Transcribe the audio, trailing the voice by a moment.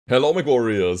Hello Mech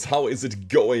Warriors, how is it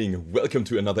going? Welcome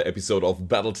to another episode of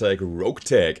Battletech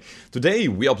Roguetech. Today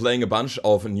we are playing a bunch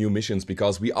of new missions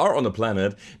because we are on a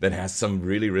planet that has some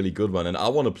really good one and I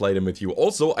want to play them with you.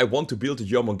 Also, I want to build a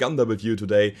Jormungandr with you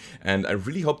today and I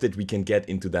really hope that we can get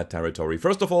into that territory.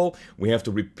 First of all, we have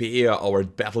to repair our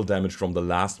battle damage from the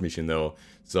last mission though.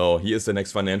 So here's the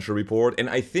next financial report, and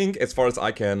I think, as far as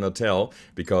I can tell,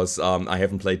 because I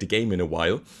haven't played the game in a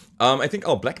while, I think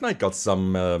our Black Knight got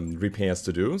some repairs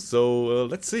to do, so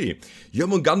let's see.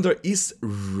 Jormungandr is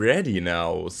ready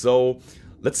now, so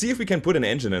let's see if we can put an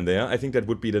engine in there. I think that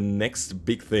would be the next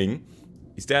big thing.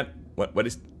 Is that... what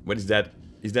is that?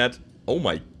 Is that... oh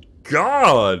my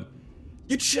god!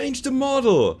 You changed the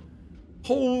model!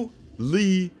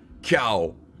 Holy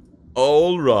cow!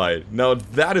 Alright, now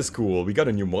that is cool. We got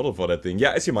a new model for that thing.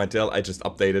 Yeah, as you might tell, I just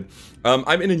updated.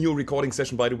 I'm in a new recording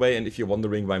session, by the way, and if you're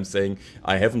wondering why I'm saying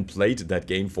I haven't played that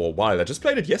game for a while, I just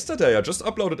played it yesterday. I just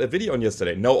uploaded a video on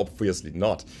yesterday. No, obviously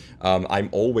not. I'm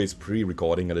always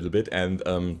pre-recording a little bit, and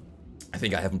I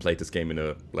think I haven't played this game in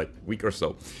a week or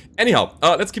so. Anyhow,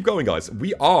 let's keep going, guys.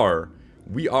 We are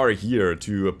here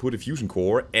to put a fusion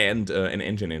core and an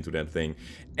engine into that thing.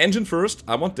 Engine first.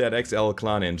 I want that XL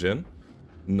clan engine.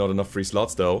 Not enough free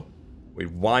slots though.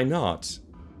 Wait, why not?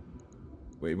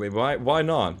 Wait, why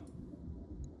not?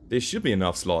 There should be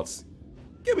enough slots.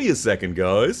 Give me a second,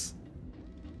 guys.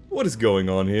 What is going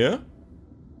on here?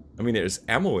 I mean, there's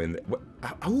ammo in there.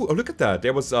 Oh, look at that.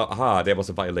 There was there was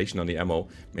a violation on the ammo.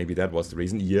 Maybe that was the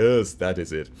reason. Yes, that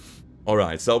is it.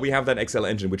 Alright, so we have that XL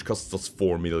engine which costs us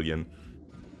 4 million.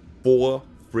 4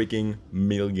 freaking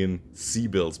million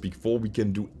C-bills before we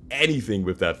can do anything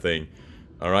with that thing.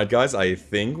 Alright guys, I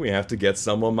think we have to get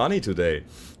some more money today.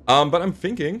 But I'm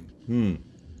thinking,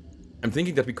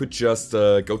 that we could just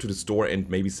go to the store and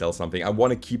maybe sell something. I want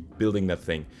to keep building that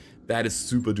thing. That is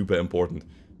super duper important.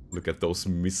 Look at those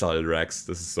missile racks,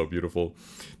 this is so beautiful.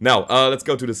 Now, let's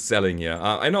go to the selling here.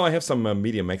 I know I have some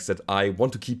medium mechs that I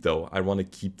want to keep though. I want to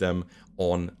keep them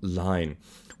online.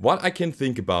 What I can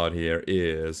think about here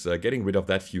is getting rid of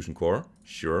that fusion core,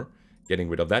 sure. Getting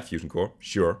rid of that fusion core,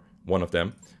 sure. One of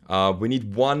them. We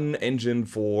need one engine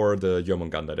for the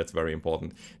Jormungandr, that's very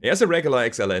important. There's a regular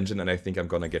XL engine and I think I'm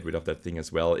gonna get rid of that thing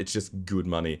as well. It's just good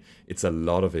money. It's a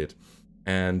lot of it.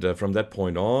 And from that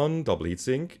point on, double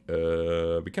heatsink.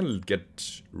 We can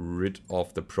get rid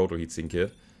of the proto heatsink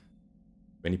here.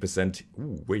 20%.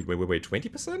 Ooh, wait,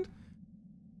 20%?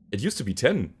 It used to be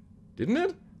 10, didn't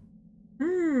it?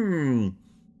 Oh,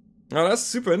 that's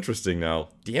super interesting now.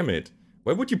 Damn it.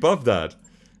 Why would you buff that?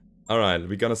 Alright,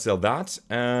 we're gonna sell that,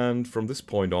 and from this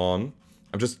point on,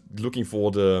 I'm just looking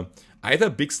for the either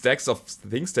big stacks of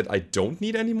things that I don't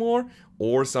need anymore,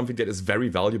 or something that is very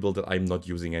valuable that I'm not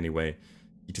using anyway.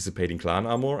 Anticipating clan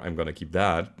armor, I'm gonna keep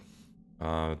that.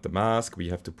 The mask, we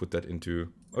have to put that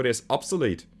into... oh, there's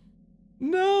obsolete.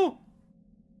 No!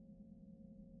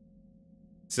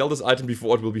 Sell this item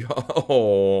before it will be...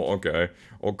 oh, okay.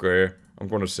 Okay, I'm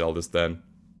gonna sell this then.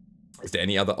 Is there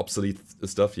any other obsolete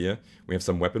stuff here? We have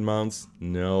some weapon mounts.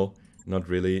 No, not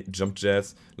really. Jump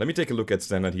jets. Let me take a look at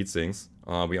standard heatsinks.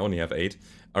 We only have 8.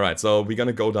 Alright, so we're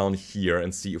gonna go down here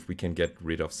and see if we can get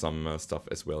rid of some stuff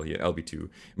as well here. LB2.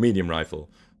 Medium rifle.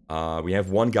 We have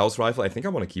one Gauss rifle. I think I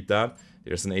want to keep that.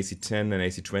 There's an AC-10 and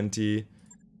AC-20.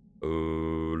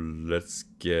 Let's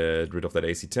get rid of that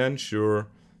AC-10. Sure.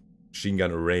 Machine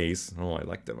gun arrays. Oh, I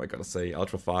like them, I gotta say.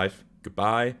 Ultra 5.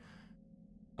 Goodbye.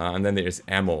 And then there's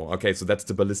ammo. Okay, so that's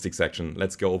the ballistic section.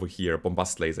 Let's go over here.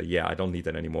 Bombast laser. Yeah, I don't need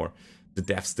that anymore. The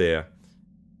death stare.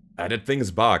 That thing is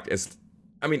bugged.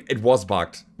 I mean, it was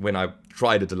bugged when I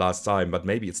tried it the last time, but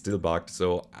maybe it's still bugged.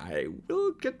 So I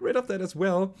will get rid of that as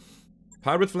well.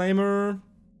 Pirate flamer.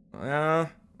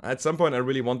 At some point I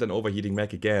really want an overheating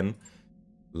mech again.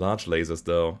 Large lasers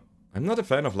though. I'm not a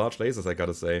fan of large lasers, I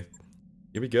gotta say.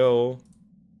 Here we go.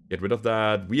 Get rid of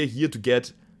that. We are here to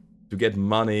get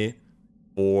money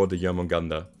for the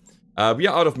Jormungandr. We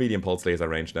are out of medium pulse laser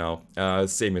range now.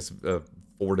 Same as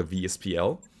for the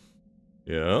VSPL.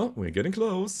 Yeah, we're getting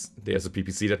close. There's a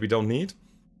PPC that we don't need.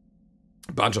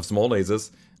 A bunch of small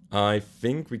lasers. I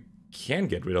think we can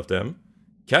get rid of them.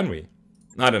 Can we?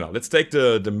 I don't know. Let's take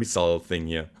the missile thing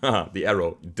here. Haha, the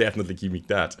arrow. Definitely keeping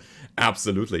that.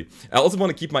 Absolutely. I also want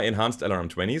to keep my enhanced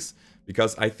LRM-20s,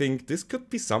 because I think this could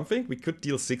be something. We could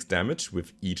deal 6 damage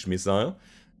with each missile.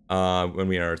 When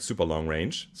we are at super long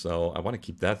range, so I want to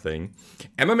keep that thing.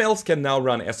 MMLs can now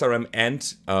run SRM and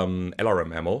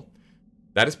LRM ammo.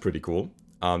 That is pretty cool.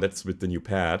 That's with the new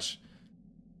patch.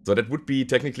 So that would be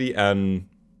technically an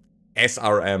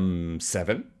SRM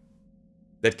 7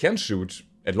 that can shoot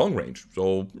at long range.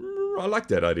 So I like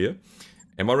that idea.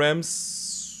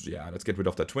 MRMs yeah, let's get rid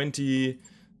of that 20.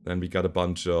 Then we got a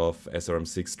bunch of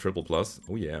SRM6 triple plus.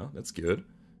 Oh yeah, that's good.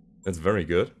 That's very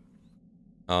good.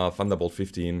 Thunderbolt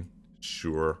 15,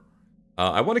 sure.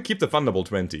 I want to keep the Thunderbolt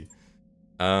 20.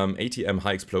 ATM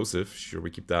high explosive, sure,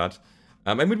 we keep that.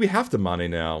 I mean, we have the money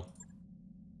now.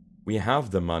 We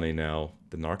have the money now.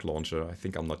 The Narc launcher, I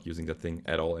think I'm not using that thing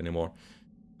at all anymore.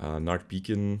 Narc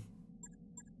beacon.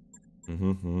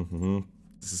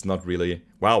 This is not really...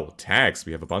 Wow, tags,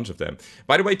 we have a bunch of them.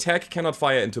 By the way, tag cannot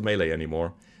fire into melee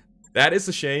anymore. That is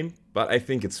a shame, but I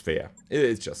think it's fair.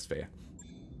 It's just fair.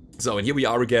 So, and here we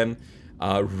are again,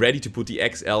 ready to put the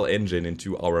XL engine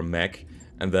into our mech.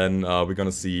 And then we're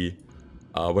gonna see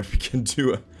what we can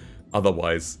do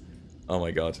otherwise. Oh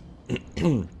my god.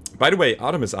 By the way,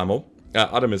 Artemis ammo.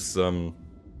 Artemis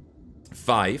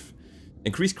 5.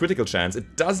 Increased critical chance.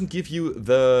 It doesn't give you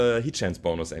the hit chance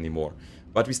bonus anymore.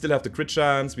 But we still have the crit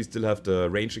chance, we still have the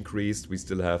range increased, we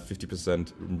still have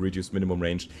 50% reduced minimum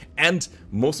range, and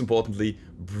most importantly,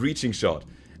 breaching shot.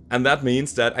 And that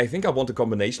means that I think I want a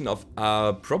combination of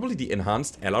probably the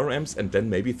enhanced LRMs and then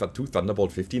maybe 2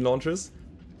 Thunderbolt 15 launchers.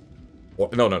 Or,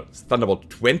 no, Thunderbolt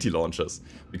 20 launchers.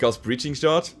 Because breaching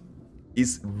shot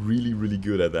is really, really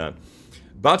good at that.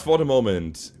 But for the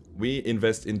moment, we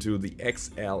invest into the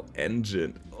XL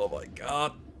engine. Oh my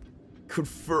god.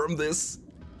 Confirm this.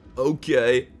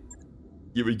 Okay.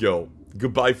 Here we go.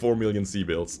 Goodbye 4 million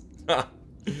C-bills.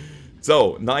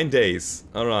 So, 9 days.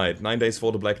 Alright, 9 days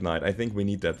for the Black Knight. I think we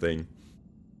need that thing.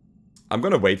 I'm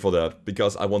gonna wait for that,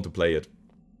 because I want to play it.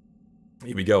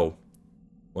 Here we go.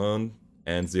 1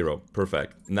 and 0.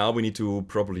 Perfect. Now we need to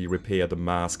properly repair the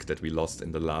mask that we lost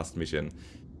in the last mission.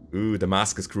 Ooh, the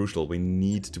mask is crucial. We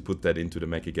need to put that into the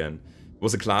mech again. It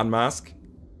was a clan mask.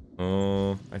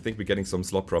 I think we're getting some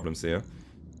slot problems here.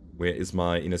 Where is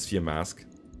my Inner Sphere mask?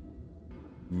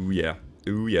 Ooh, yeah.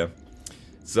 Ooh, yeah.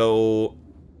 So,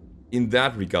 in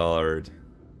that regard,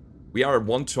 we are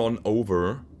 1 ton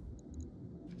over.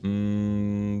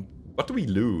 What do we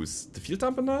lose? The field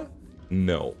dampener?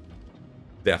 No.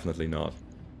 Definitely not.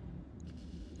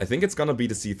 I think it's gonna be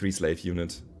the C3 slave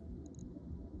unit.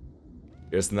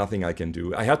 There's nothing I can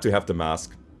do. I had to have the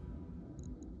mask.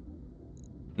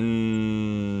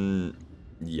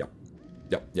 Yep.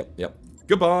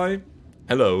 Goodbye.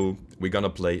 Hello. We're gonna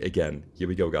play again. Here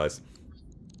we go, guys.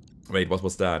 Wait, what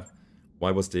was that?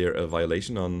 Why was there a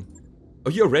violation on... Oh,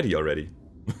 you're ready already.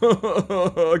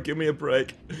 Give me a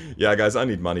break. Yeah, guys, I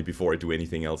need money before I do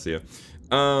anything else here.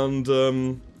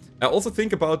 And, I also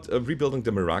think about rebuilding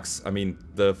the Mechs. I mean,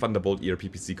 the Thunderbolt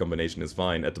ER-PPC combination is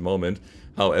fine at the moment.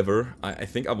 However, I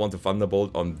think I want the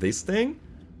Thunderbolt on this thing.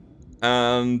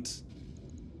 And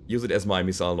use it as my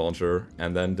missile launcher.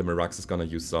 And then the Mechs is gonna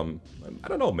use some, I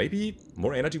don't know, maybe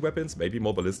more energy weapons, maybe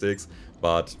more ballistics.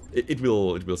 But it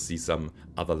will see some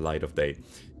other light of day.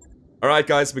 Alright,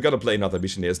 guys, we're gonna play another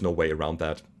mission. There's no way around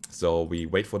that. So we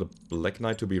wait for the Black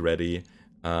Knight to be ready.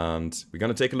 And we're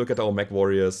gonna take a look at our mech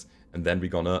warriors. And then we're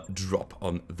gonna drop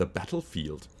on the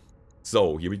battlefield.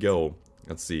 So, here we go.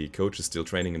 Let's see, Coach is still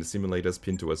training in the simulators,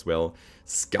 Pinto as well.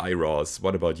 Skyros,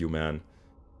 what about you, man?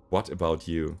 What about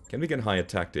you? Can we get higher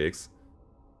tactics?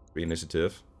 3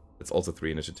 initiative. That's also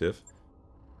 3 initiative.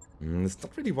 It's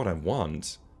not really what I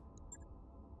want.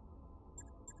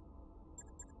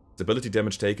 Stability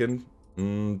damage taken.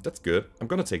 That's good. I'm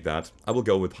gonna take that. I will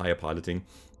go with higher piloting.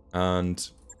 And...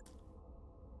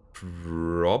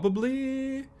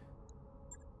 probably...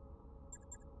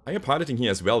 higher piloting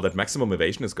here as well. That maximum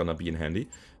evasion is gonna be in handy.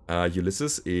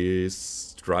 Ulysses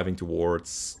is driving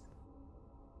towards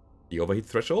the overheat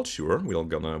threshold. Sure, we're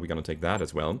gonna take that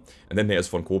as well. And then there's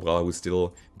Von Cobra, who's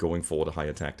still going for the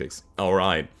higher tactics. All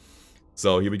right.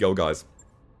 So here we go, guys.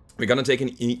 We're gonna take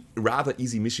a rather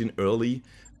easy mission early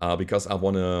because I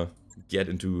wanna get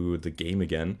into the game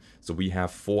again. So we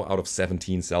have 4 out of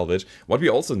 17 salvage. What we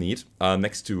also need,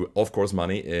 next to, of course,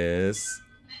 money, is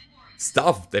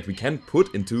stuff that we can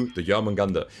put into the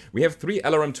Jormungandr. We have 3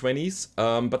 LRM 20s,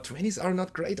 but 20s are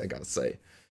not great, I gotta say.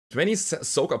 20s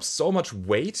soak up so much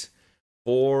weight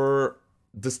for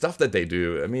the stuff that they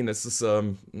do. I mean, this is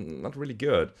not really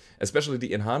good. Especially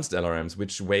the enhanced LRMs,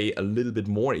 which weigh a little bit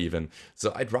more even.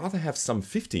 So I'd rather have some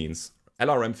 15s,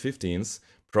 LRM 15s,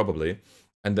 probably.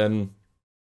 And then,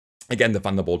 again, the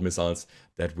Thunderbolt missiles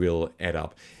that will add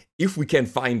up. If we can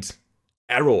find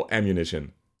arrow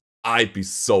ammunition, I'd be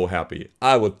so happy.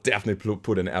 I would definitely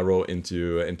put an arrow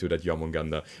into that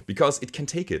Jormungandr. Because it can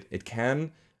take it. It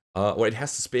can, or it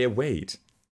has to spare weight.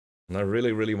 And I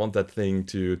really, really want that thing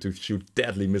to shoot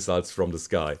deadly missiles from the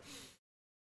sky.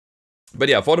 But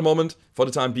yeah, for the moment, for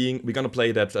the time being, we're gonna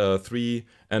play that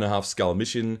 3.5 skull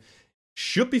mission.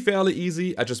 should be fairly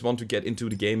easy. I just want to get into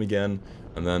the game again,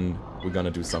 and then we're gonna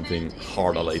do something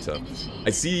harder later. I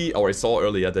saw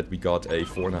earlier that we got a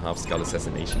 4.5 skull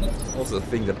assassination. Also a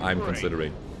thing that I'm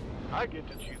considering. I get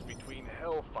to choose between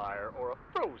hellfire or a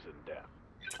frozen death.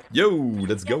 Yo,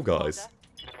 let's go, guys.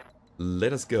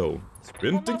 Let us go.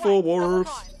 Sprinting forward.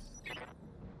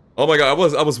 Oh my god,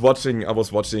 I was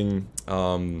watching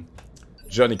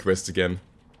Journey Quest again.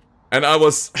 And I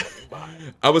was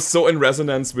so in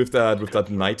resonance with that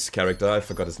knight character. I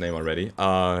forgot his name already.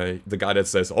 The guy that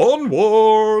says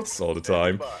onwards all the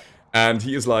time. And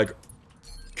he is like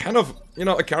kind of, you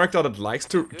know, a character that likes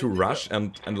to rush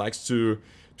and likes to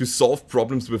solve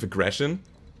problems with aggression.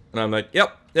 And I'm like,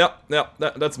 yep,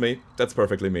 that's me. That's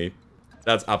perfectly me.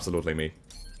 That's absolutely me.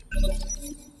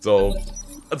 So,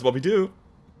 that's what we do.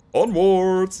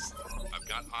 Onwards! I've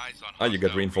got eyes on ah, you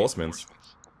get reinforcements.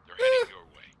 They're heading your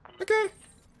way.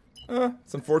 Okay.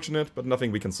 It's unfortunate, but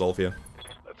nothing we can solve here.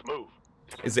 Let's move.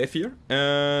 A Zephyr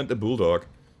and a Bulldog.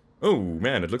 Oh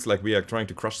man, it looks like we are trying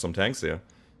to crush some tanks here.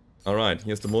 Alright,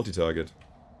 here's the multi-target.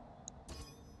 I'm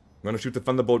gonna shoot the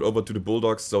Thunderbolt over to the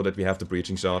Bulldogs so that we have the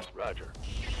breaching shot. Roger.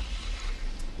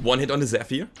 One hit on the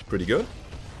Zephyr, pretty good.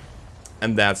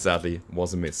 And that sadly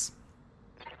was a miss.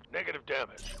 Negative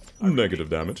damage. Negative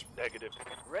damage. Negative.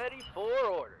 Ready for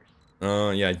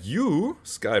orders. Yeah, you,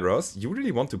 Skyros, you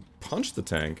really want to punch the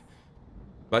tank.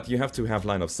 But you have to have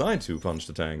line of sight to punch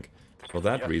the tank. For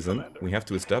that reason, Commander. we have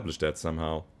to establish that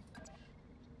somehow.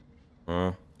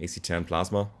 AC-10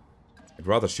 plasma. I'd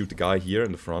rather shoot the guy here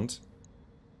in the front.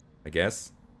 I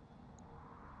guess.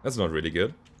 That's not really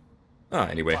good.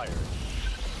 Anyway. Fire.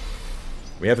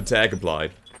 We have a tag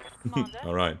applied. Commander.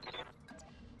 Alright.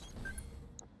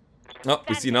 Oh,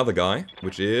 we see another guy,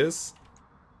 which is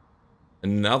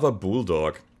another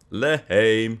Bulldog.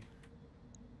 Lame.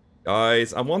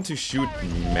 Guys, I want to shoot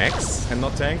mechs and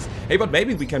not tanks. Hey, but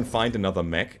maybe we can find another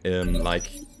mech,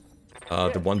 like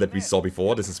the one that we saw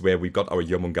before. This is where we got our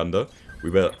Jormungandr.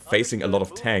 We were facing a lot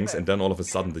of tanks, and then all of a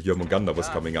sudden the Jormungandr was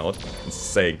coming out and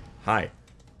saying, "Hi,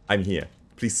 I'm here.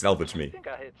 Please salvage me." Think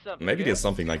I hit something. Maybe there's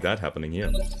something like that happening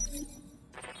here.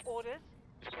 Orders.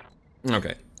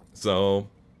 Okay, so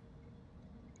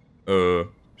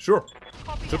sure.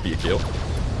 Should be a kill.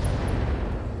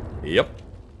 Yep.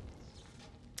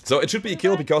 So it should be a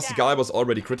kill because the guy was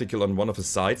already critical on one of his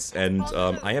sides, and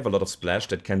I have a lot of splash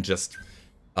that can just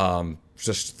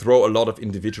throw a lot of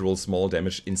individual small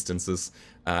damage instances,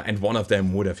 and one of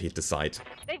them would have hit the side.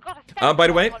 They've got a By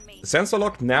the way, on me. Sensor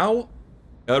Lock now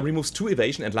removes 2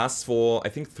 evasion and lasts for, I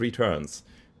think, 3 turns.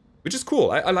 Which is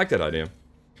cool, I like that idea.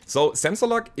 So Sensor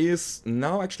Lock is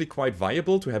now actually quite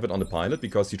viable to have it on the pilot,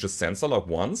 because you just Sensor Lock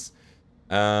once,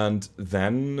 and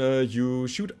then you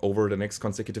shoot over the next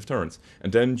consecutive turns.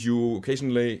 And then you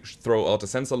occasionally throw out a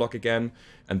Sensor Lock again,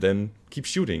 and then keep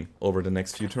shooting over the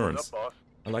next few turns. Up, boss.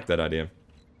 I like that idea.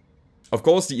 Of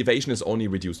course, the evasion is only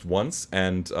reduced once,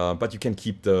 and but you can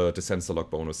keep the Sensor Lock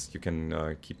bonus. You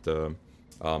can keep the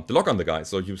lock on the guy,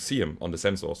 so you see him on the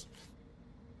sensors.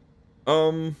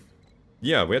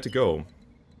 Yeah, where to go?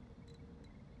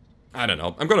 I don't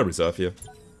know. I'm gonna reserve here.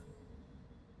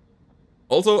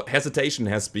 Also, hesitation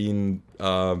has been,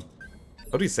 how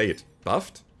do you say it?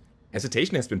 Buffed?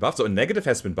 Hesitation has been buffed, so a negative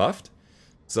has been buffed.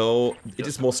 So, it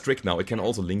is more strict now. It can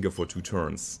also linger for 2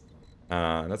 turns.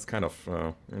 That's kind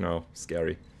of, you know,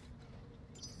 scary.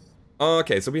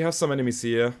 Okay, so we have some enemies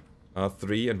here.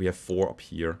 3, and we have 4 up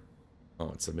here.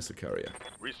 Oh, it's a missile carrier.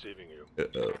 Receiving you.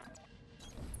 Uh-oh.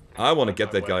 I want to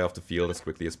get that guy off the field as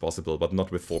quickly as possible, but not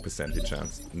with 4% hit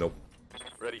chance. Nope.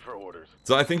 Ready for orders.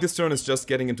 So I think this turn is just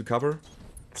getting into cover,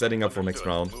 setting up for next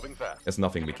round. Moving fast. There's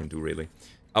nothing we can do, really.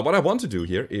 What I want to do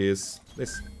here is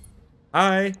this.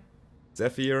 Hi!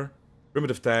 Zephyr,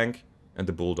 Primitive Tank, and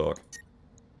the Bulldog.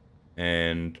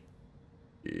 And...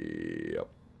 yep.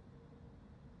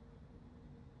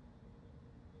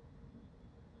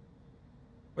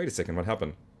 Wait a second, what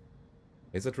happened?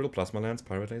 Laser drill, plasma lance,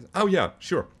 pirate laser? Oh yeah,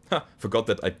 sure. Ha, forgot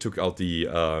that I took out the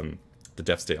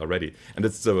death stay already, and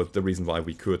that's the reason why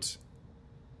we could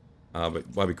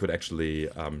actually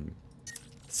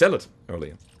sell it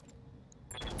earlier.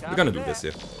 We're gonna do this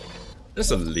here.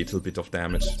 Just a little bit of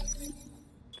damage.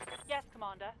 Yes,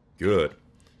 Commander. Good.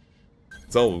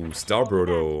 So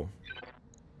Starbirdo.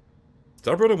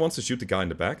 Starbirdo wants to shoot the guy in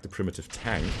the back, the primitive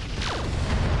tank,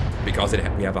 because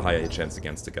we have a higher chance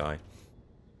against the guy.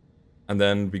 And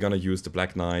then we're gonna use the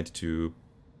Black Knight to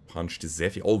punch the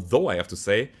Zephyr. Although I have to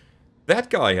say, that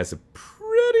guy has a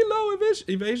pretty low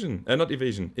evasion. Not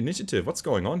evasion, initiative. What's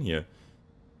going on here?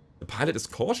 The pilot is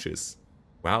cautious.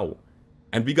 Wow.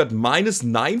 And we got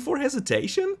 -9 for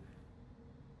hesitation?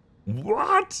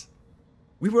 What?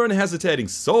 We weren't hesitating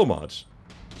so much.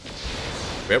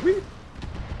 Were we?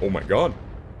 Oh my god.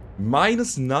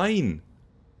 -9.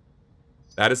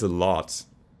 That is a lot.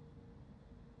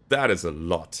 That is a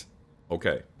lot.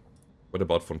 Okay. What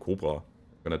about von Cobra? I'm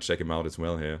gonna check him out as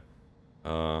well here.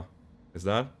 Is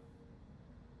that?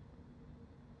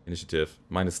 Initiative.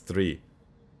 -3.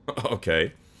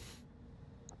 Okay.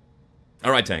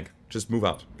 Alright, tank. Just move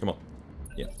out. Come on.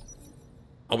 Yeah.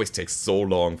 Always takes so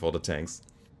long for the tanks.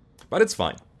 But it's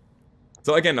fine.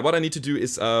 So again, what I need to do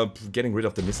is getting rid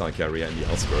of the missile carrier in the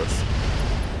outskirts.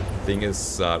 Thing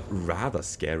is rather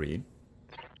scary.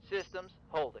 Systems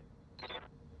holding.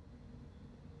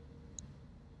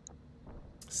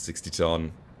 60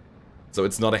 ton. So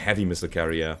it's not a heavy missile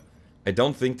carrier. I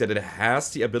don't think that it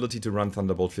has the ability to run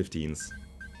Thunderbolt 15s.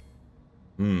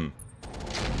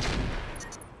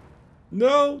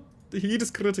 No! The heat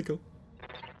is critical.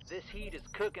 This heat is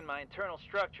cooking my internal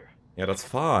structure. Yeah, that's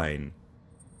fine.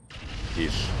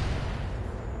 Ish.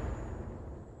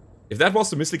 If that was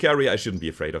the missile carrier, I shouldn't be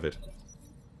afraid of it.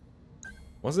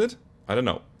 Was it? I don't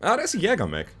know. Ah, there's a Jäger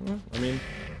mech. Well, I mean,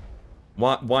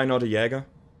 why not a Jäger?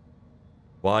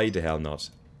 Why the hell not?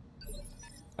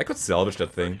 I could salvage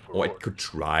that thing. Or I could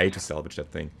try to salvage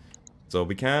that thing. So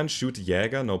we can shoot the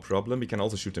Jäger, no problem. We can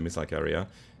also shoot the missile carrier.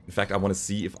 In fact, I want to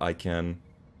see if I can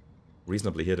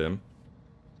reasonably hit him.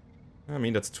 I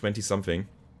mean, that's 20 something.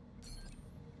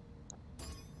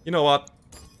 You know what?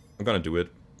 I'm gonna do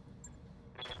it.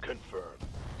 Confirmed.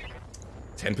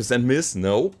 10% miss?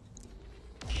 No.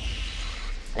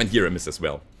 And here a miss as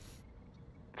well.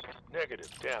 Negative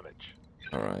damage.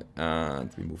 Alright,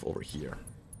 and we move over here.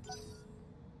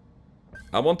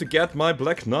 I want to get my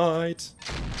Black Knight.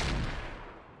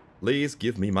 Please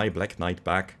give me my Black Knight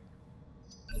back.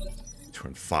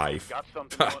 Turn 5. Got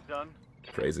something done?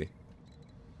 Crazy.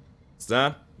 What's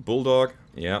that? Bulldog?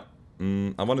 Yeah.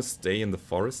 I want to stay in the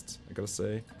forest, I gotta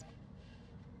say.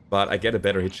 But I get a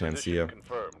better hit chance Position here.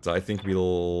 confirmed. So I think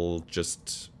we'll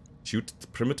just shoot the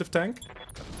primitive tank.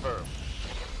 Confirmed.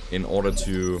 In order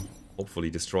to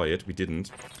hopefully destroy it. We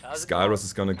didn't. Skyros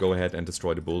is gonna go ahead and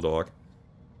destroy the Bulldog.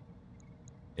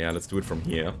 Yeah, let's do it from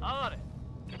here. On it.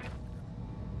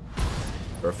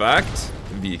 Perfect.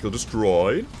 Vehicle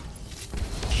destroyed.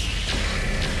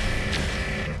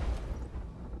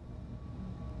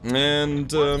 And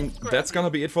that's gonna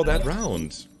be it for that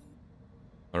round.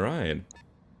 Alright.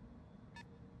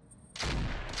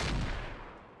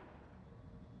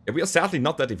 Yeah, we are sadly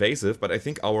not that evasive, but I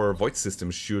think our void system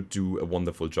should do a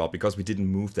wonderful job because we didn't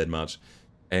move that much.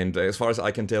 And as far as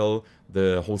I can tell,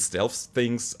 the whole stealth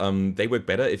things, they work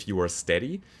better if you are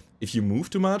steady. If you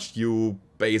move too much, you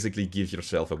basically give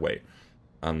yourself away.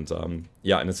 And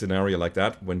yeah, in a scenario like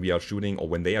that, when we are shooting, or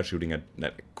when they are shooting at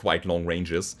quite long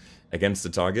ranges against a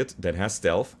target that has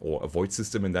stealth, or a void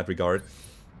system in that regard,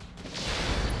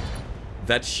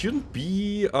 that shouldn't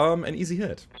be an easy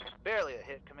hit. Barely a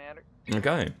hit, Commander.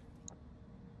 Okay.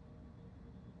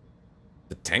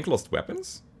 The tank lost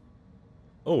weapons?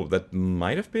 Oh, that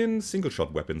might have been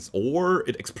single-shot weapons, or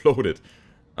it exploded.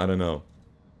 I don't know.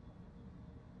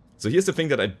 So here's the thing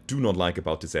that I do not like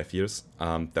about the Zephyrs.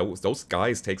 Those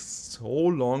guys take so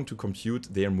long to compute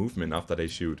their movement after they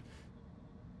shoot.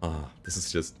 This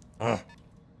is just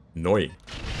annoying.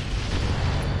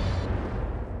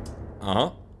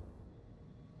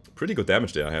 Pretty good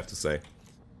damage there, I have to say.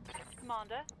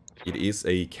 Commander. It is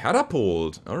a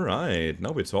catapult. Alright,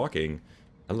 now we're talking.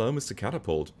 Hello, Mr.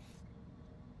 Catapult.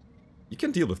 You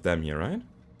can deal with them here, right?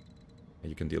 Yeah,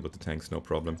 you can deal with the tanks, no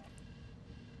problem.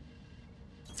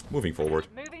 Moving forward.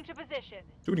 Moving to position.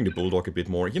 Shooting the Bulldog a bit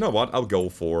more. You know what? I'll go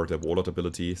for the Warlord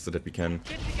ability so that we can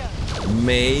Good to go.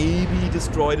 maybe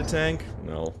destroy the tank.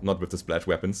 No, not with the splash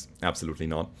weapons. Absolutely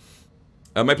not.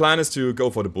 My plan is to go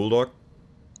for the Bulldog.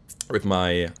 With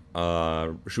my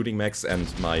shooting mechs, and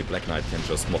my Black Knight can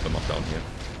just mop them up down here.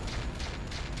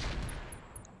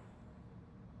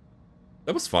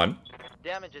 That was fun.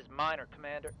 Damage is minor,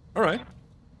 Commander. Alright.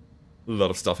 A lot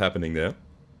of stuff happening there.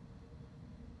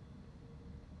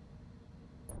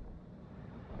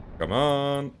 Come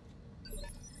on.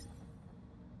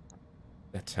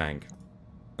 That tank.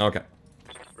 Okay.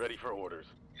 Ready for orders.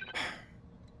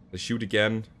 Let's shoot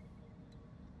again.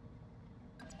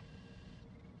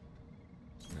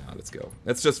 Nah, let's go.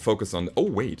 Let's just focus on... Oh,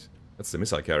 wait. That's the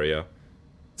missile carrier.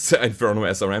 Inferno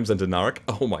SRMs and the Narc.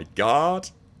 Oh my god.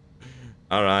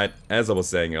 Alright, as I was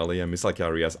saying earlier, missile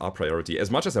carriers are priority. As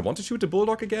much as I want to shoot the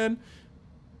Bulldog again...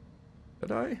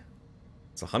 Did I?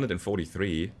 It's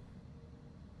 143.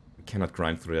 We cannot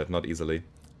grind through that, not easily.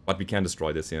 But we can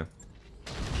destroy this here.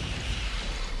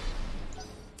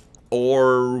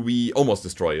 Or we almost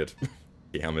destroy it.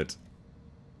 Damn it.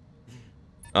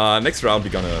 Next round,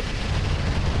 we're gonna...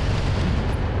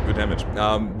 Good damage.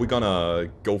 We're gonna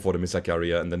go for the missile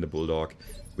carrier and then the bulldog.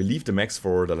 We leave the mechs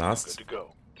for the last. Good to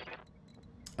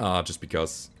go. Just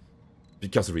because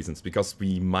of reasons. Because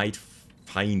we might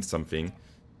find something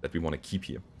that we want to keep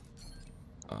here.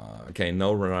 Okay,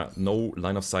 no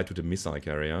line of sight to the missile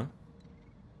carrier.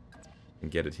 And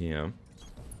get it here.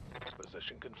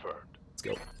 Position confirmed. Let's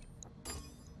go.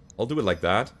 I'll do it like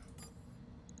that.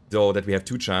 So that we have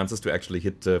 2 chances to actually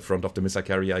hit the front of the missile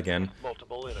carrier again.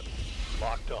 Multiple enemies.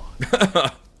 Locked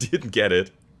on. Didn't get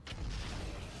it.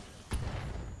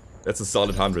 That's a solid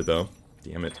 100 though.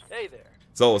 Damn it. Hey there.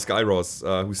 So,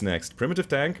 Skyros, who's next? Primitive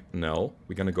tank? No.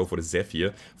 We're gonna go for the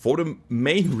Zephyr. For the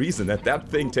main reason that that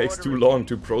thing takes too long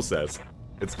to process.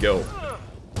 Let's go.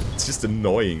 It's just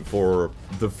annoying for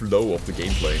the flow of the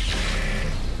gameplay.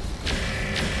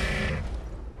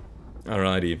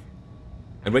 Alrighty.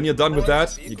 And when you're done with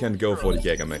that, you can go for the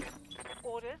Jägermech.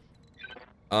 Orders.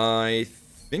 I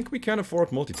think we can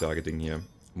afford multi-targeting here.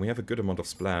 We have a good amount of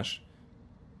splash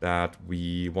that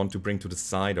we want to bring to the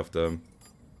side of the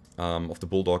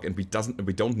bulldog, and we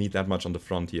don't need that much on the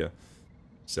front here.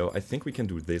 So I think we can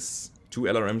do this. 2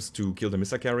 LRMs to kill the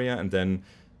missile carrier, and then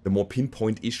the more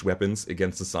pinpoint-ish weapons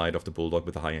against the side of the bulldog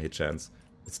with a higher hit chance.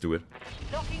 Let's do it.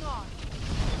 Locking on.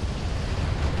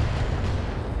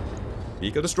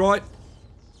 Vehicle destroyed.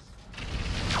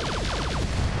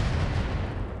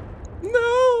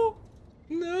 No!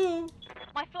 No!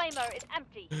 My flamer is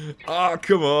empty. Ah,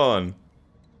 come on!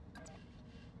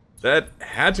 That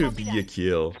had to be a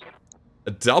kill.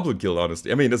 A double kill,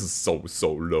 honestly. I mean, this is so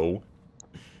low.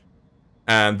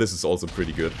 And this is also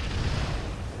pretty good.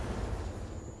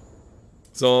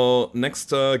 So,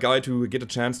 next guy to get a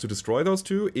chance to destroy those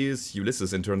 2 is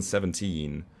Ulysses in turn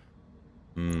 17.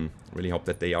 Really hope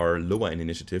that they are lower in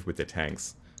initiative with their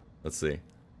tanks. Let's see.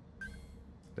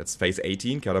 That's phase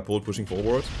 18, catapult pushing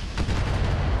forward.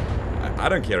 I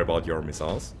don't care about your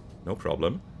missiles. No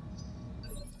problem.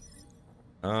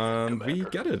 We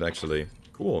get it, actually.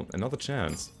 Cool, another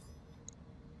chance.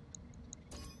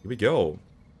 Here we go.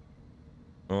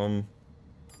 I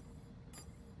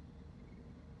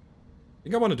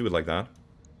think I want to do it like that.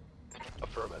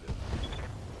 Affirmative.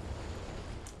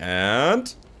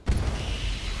 And...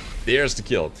 there's the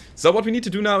kill. So what we need to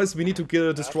do now is we need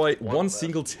to destroy one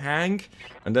single tank,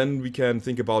 and then we can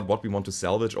think about what we want to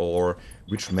salvage or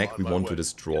which mech we want to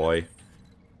destroy.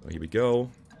 So here we go.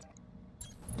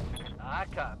 I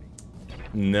copy.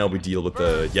 Now we deal with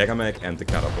the Jägermech and the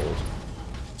catapult.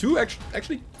 2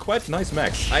 actually quite nice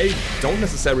mechs. I don't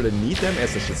necessarily need them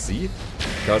as a chassis,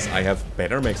 because I have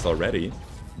better mechs already.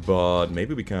 But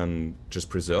maybe we can just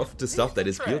preserve the stuff that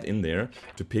is built in there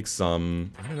to pick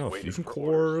some, I don't know, fusion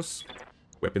cores,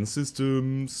 weapon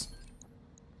systems,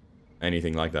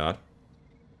 anything like that.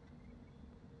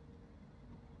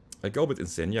 I go with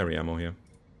incendiary ammo here.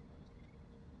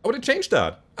 Oh, they changed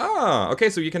that! Ah, okay,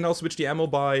 so you can now switch the ammo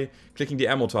by clicking the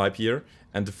ammo type here,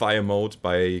 and the fire mode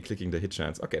by clicking the hit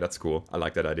chance. Okay, that's cool. I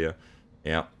like that idea.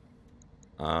 Yeah.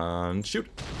 And shoot.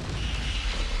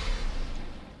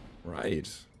 Right.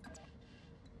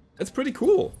 That's pretty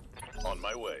cool. On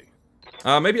my way.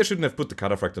 Maybe I shouldn't have put the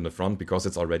cataphract in the front because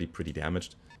it's already pretty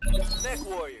damaged. Mech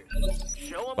warriors.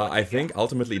 Show 'em But what I you think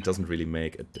ultimately it doesn't really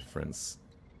make a difference.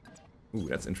 Ooh,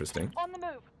 that's interesting. On the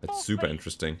move. That's Full super speed.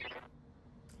 interesting.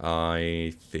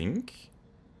 I think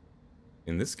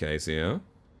in this case here,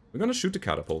 we're gonna shoot the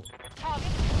catapult.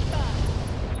 Target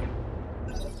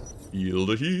confirmed. Feel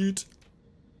the heat.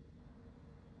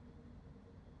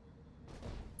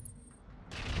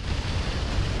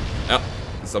 Yeah,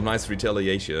 some nice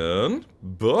retaliation,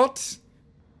 but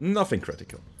nothing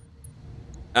critical.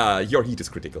 Your heat is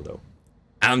critical though.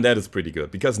 And that is pretty good,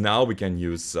 because now we can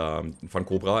use Van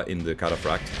Cobra in the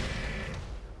cataphract.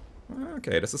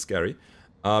 Okay, this is scary.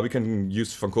 We can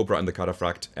use Van Cobra in the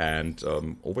cataphract and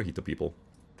overheat the people.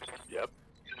 Yep.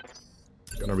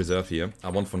 Gonna reserve here. I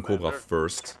want Van Cobra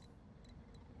first.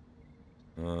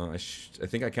 I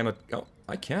think I cannot... Oh,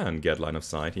 I can get line of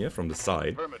sight here from the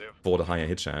side for the higher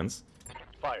hit chance.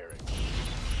 Firing.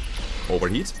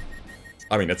 Overheat.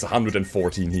 I mean, that's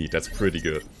 114 heat. That's pretty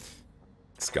good.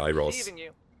 Skyros. Receiving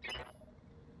you.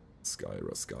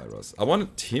 Skyros. I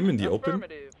want him in the open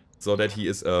Affirmative. so that he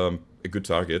is a good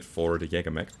target for the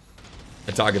Jägermech.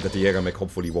 A target that the Jägermech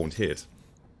hopefully won't hit.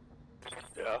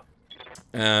 Yeah.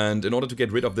 And in order to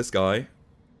get rid of this guy,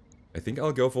 I think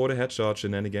I'll go for the headshot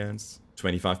shenanigans.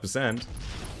 25%.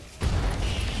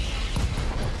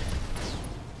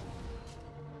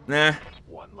 Nah.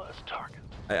 One less target.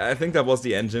 I think that was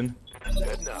the engine.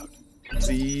 Heading out.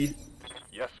 Oopsie.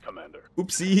 Yes, Commander.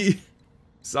 Oopsie.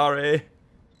 Sorry.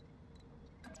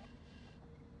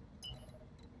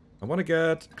 I want to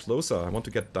get closer. I want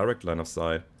to get direct line of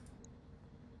sight.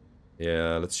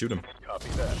 Yeah, let's shoot him. Copy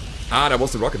that. Ah, that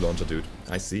was the rocket launcher, dude.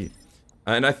 I see.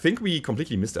 And I think we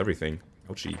completely missed everything.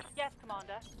 Oh, gee. Yes,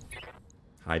 Commander.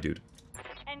 Hi, dude.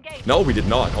 Engage. No, we did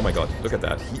not. Oh my god, look at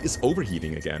that. He is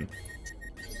overheating again.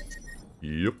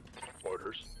 Yep.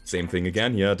 Orders. Same thing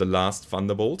again here, the last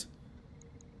Thunderbolt.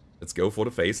 Let's go for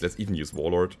the face. Let's even use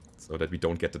Warlord, so that we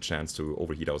don't get the chance to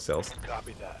overheat ourselves.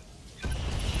 Copy that.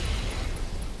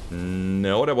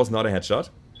 No, that was not a headshot.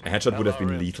 A headshot would have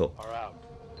been lethal. Are out.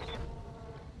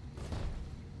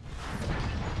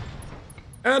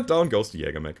 And down goes the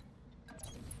Jägermech.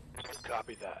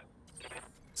 Copy that.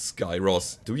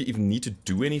 Skyros. Do we even need to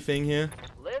do anything here?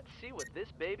 Let's see what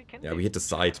this baby can Yeah, do. we hit the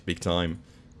side big time.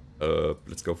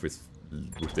 Let's go with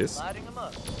this. Lighting them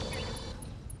up.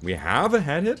 We have a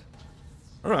head hit?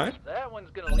 Alright. That one's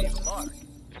gonna leave a mark.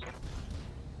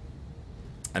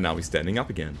 And now he's standing up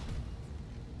again.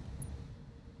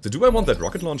 So do I want that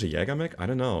rocket launcher Jägermech? I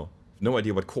don't know. No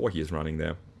idea what core he is running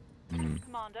there.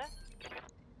 Commander.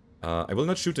 I will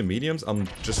not shoot the mediums, I'm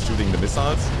just shooting the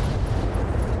missiles.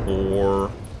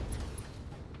 Or...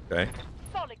 Okay.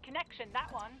 Solid connection,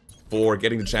 that one. For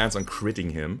getting the chance on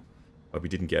critting him. But we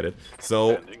didn't get it.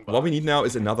 So, what we need now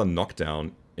is another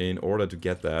knockdown. In order to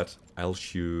get that, I'll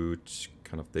shoot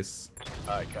kind of this.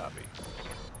 I copy.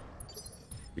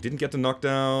 We didn't get the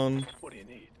knockdown. What do you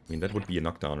need? I mean, that would be a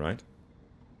knockdown, right?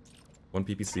 1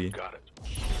 PPC. Got it.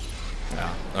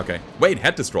 Ah, okay. Wait,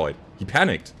 head destroyed. He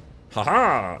panicked.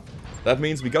 Haha! That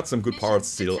means we got some good parts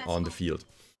still on the field.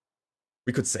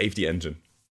 We could save the engine.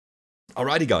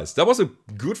 Alrighty, guys. That was a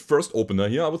good first opener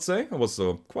here, I would say. It was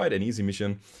quite an easy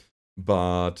mission.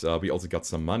 But we also got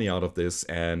some money out of this.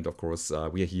 And, of course,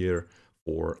 we are here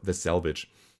for the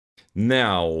salvage.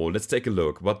 Now, let's take a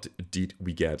look. What did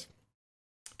we get?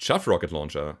 Chaff rocket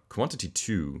launcher. Quantity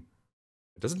 2.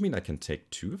 Does it mean I can take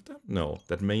 2 of them? No.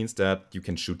 That means that you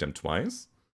can shoot them twice.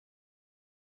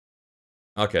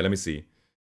 Okay, let me see.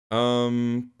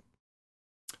 Flare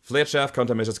shaft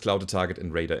countermeasures cloud the target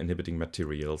and radar inhibiting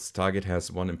materials. Target has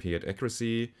 1 impaired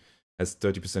accuracy, has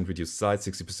 30% reduced sight,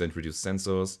 60% reduced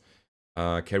sensors,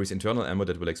 carries internal ammo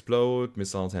that will explode,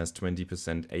 missiles has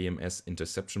 20% AMS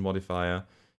interception modifier,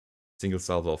 single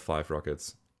salvo of 5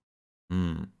 rockets.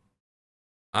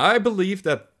 I believe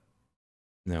that...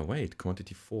 No, wait,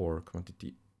 quantity 4,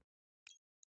 quantity...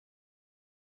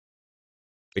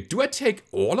 Wait, do I take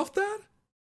all of that?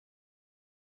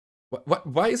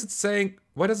 Why is it saying...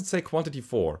 Why does it say quantity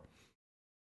 4?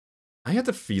 I had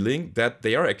the feeling that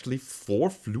they are actually 4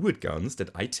 fluid guns that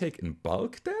I take in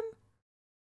bulk then?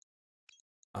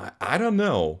 I don't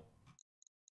know.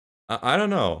 I don't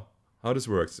know how this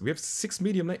works. We have 6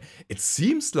 medium... It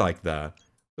seems like that.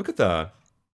 Look at that.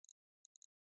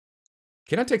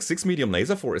 Can I take 6 medium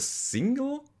laser for a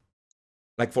single...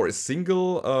 Like for a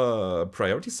single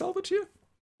priority salvage here?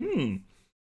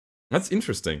 That's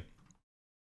interesting.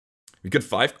 We got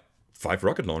 5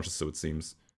 rocket launches, so it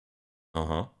seems.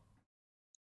 Got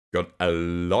a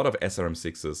lot of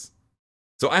SRM-6s.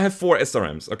 So I have 4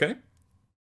 SRMs, okay?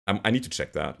 I need to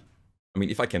check that. I mean,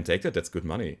 if I can take that, that's good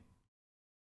money.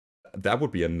 That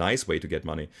would be a nice way to get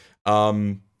money.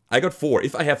 I got 4.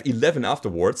 If I have 11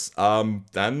 afterwards,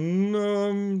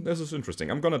 then this is interesting.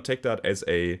 I'm gonna take that as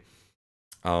a...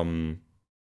 you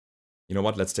know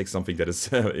what? Let's take something that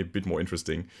is a bit more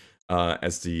interesting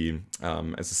as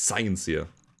a science here.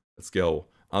 Let's go.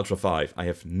 Ultra 5. I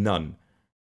have none.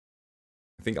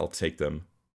 I think I'll take them.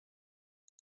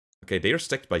 Okay, they are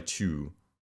stacked by 2.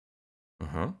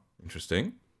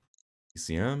 Interesting.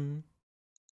 ECM.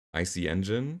 IC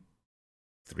engine.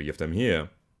 3 of them here.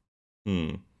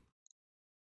 2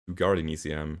 Guardian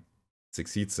ECM.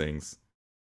 6 heat sinks.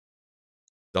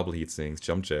 Double heat sinks,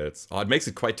 jump jets. Oh, it makes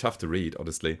it quite tough to read,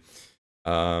 honestly.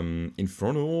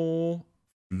 Inferno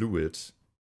fluid.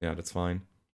 Yeah, that's fine.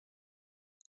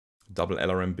 Double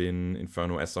LRM bin,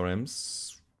 Inferno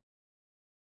SRMs.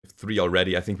 3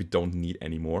 already, I think we don't need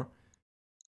any more.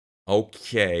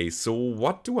 Okay, so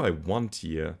what do I want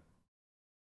here?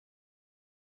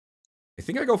 I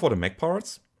think I go for the mech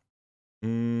parts.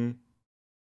 And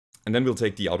then we'll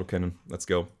take the autocannon. Let's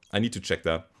go. I need to check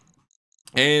that.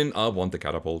 And I want the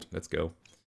catapult. Let's go.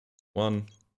 1,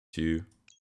 2,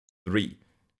 3.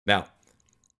 Now,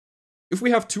 if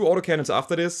we have 2 autocannons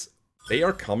after this, they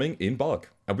are coming in bulk.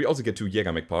 And we also get 2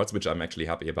 Jägermech parts, which I'm actually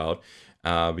happy about.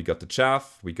 We got the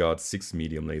chaff, we got 6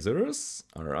 medium lasers.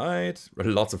 Alright,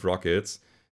 lots of rockets.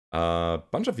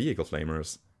 Bunch of vehicle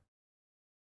flamers.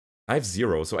 I have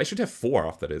 0, so I should have 4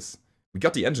 after this. We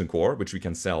got the engine core, which we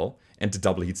can sell, and the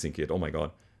double heatsink kit. Oh my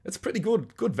god. It's pretty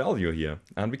good value here.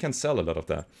 And we can sell a lot of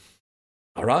that.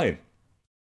 Alright.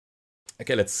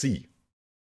 Okay, let's see.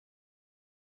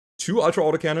 2 ultra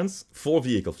autocannons, 4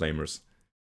 vehicle flamers.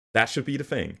 That should be the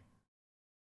thing.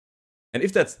 And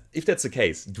if that's the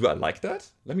case, do I like that?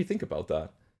 Let me think about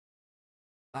that.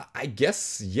 I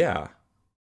guess, yeah.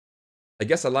 I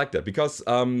guess I like that because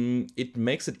it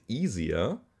makes it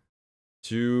easier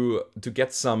to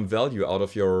get some value out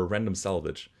of your random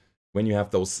salvage when you have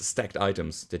those stacked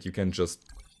items that you can just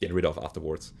get rid of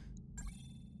afterwards.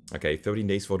 Okay, 13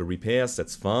 days for the repairs,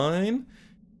 that's fine.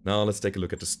 Now let's take a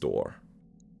look at the store.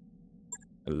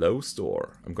 Hello,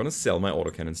 store. I'm gonna sell my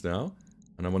autocannons now,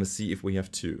 and I want to see if we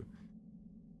have 2.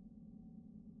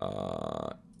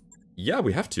 Yeah,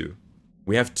 we have 2.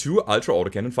 We have 2 ultra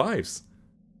autocannon 5s.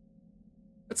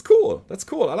 That's cool. That's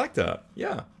cool. I like that.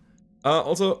 Yeah.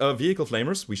 Also, vehicle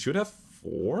flamers. We should have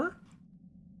 4.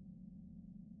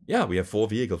 Yeah, we have 4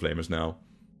 vehicle flamers now.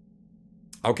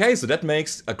 Okay, so that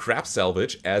makes a crap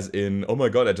salvage, as in, oh my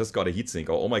god, I just got a heatsink,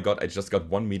 or oh my god, I just got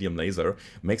 1 medium laser,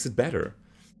 makes it better.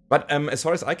 But as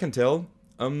far as I can tell,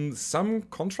 some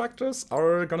contractors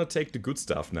are gonna take the good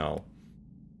stuff now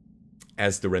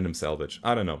as the random salvage.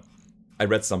 I don't know. I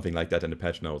read something like that in the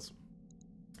patch notes.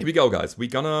 Here we go, guys. We're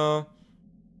gonna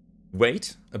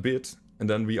wait a bit, and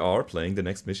then we are playing the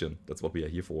next mission. That's what we are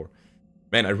here for.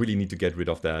 Man, I really need to get rid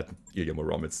of that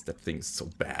Iliomoromits. That thing is so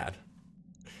bad.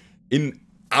 In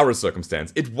our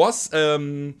circumstance, it was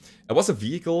a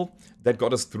vehicle that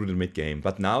got us through the mid-game,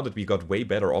 but now that we got way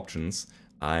better options,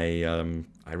 I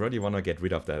really want to get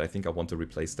rid of that. I think I want to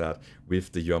replace that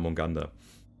with the Jormungandr.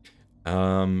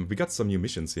 We got some new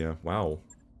missions here. Wow,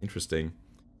 interesting.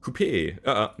 Coupe.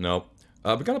 No.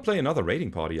 We're gonna play another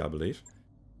raiding party, I believe.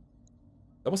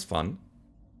 That was fun.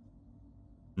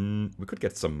 We could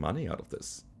get some money out of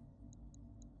this.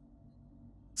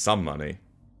 Some money.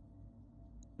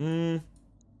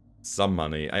 Some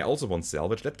money. I also want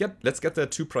salvage. Let's get the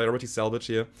 2 priority salvage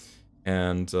here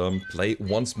and play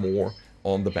once more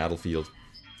on the battlefield.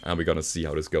 And we're gonna see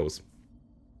how this goes.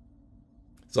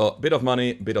 So, bit of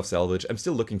money, bit of salvage. I'm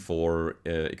still looking for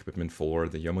equipment for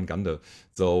the Jormungandr.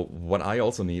 So, what I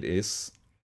also need is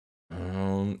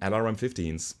LRM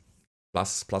 15s.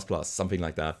 Plus, something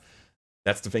like that.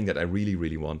 That's the thing that I really,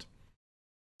 really want.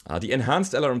 The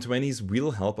enhanced LRM 20s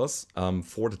will help us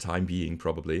for the time being,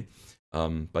 probably.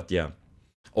 But yeah.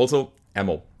 Also,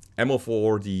 ammo. Ammo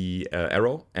for the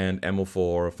arrow and ammo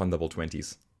for Thunderbolt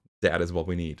 20s. That is what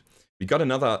we need. We got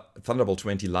another Thunderbolt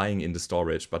 20 lying in the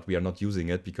storage, but we are not using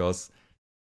it because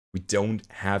we don't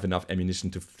have enough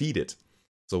ammunition to feed it.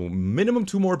 So minimum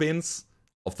 2 more bins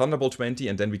of Thunderbolt 20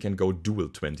 and then we can go dual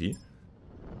 20.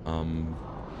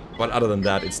 But other than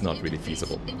that, it's not really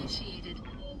feasible.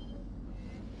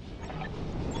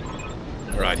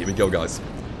 Alright, here we go, guys.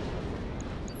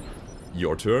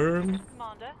 Your turn.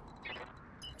 Commander.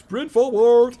 Sprint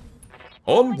forward!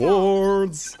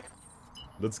 Onwards!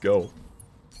 Let's go.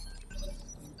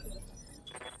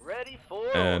 Ready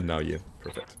for. And now you.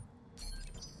 Perfect.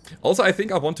 Also, I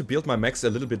think I want to build my mechs a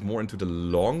little bit more into the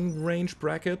long-range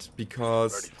bracket,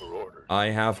 because I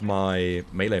have my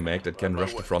melee mech that can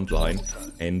rush the front line,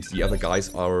 and the other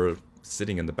guys are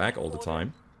sitting in the back all the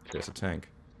time. There's a tank.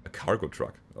 A cargo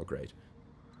truck. Oh, great.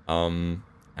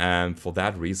 And for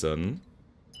that reason,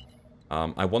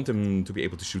 I want them to be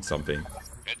able to shoot something.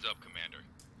 Heads up, Commander.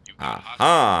 You've got Aha!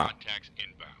 hostile contacts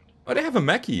inbound. Oh, they have a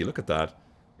Mechie. Look at that.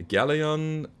 A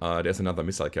Galleon. There's another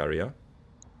missile carrier.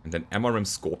 And then MRM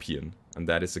Scorpion. And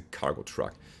that is a cargo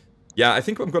truck. Yeah, I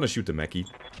think I'm gonna shoot the Mechie.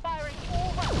 Firing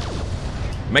all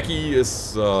rounds. Mechie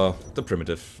is the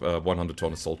primitive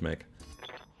 100-ton assault mech.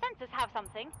 Sensors have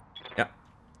something. Yeah.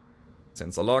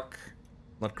 Sensor lock.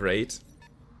 Not great.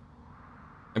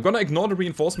 I'm gonna ignore the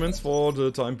reinforcements for the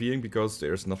time being, because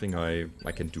there's nothing I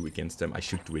can do against them. I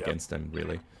should do against them,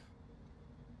 really.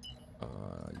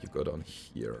 You go down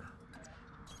here.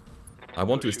 I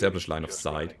want to establish line of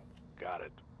sight. Got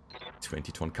it.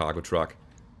 20-ton cargo truck.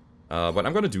 What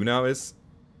I'm gonna do now is...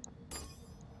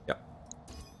 Yeah.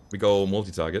 We go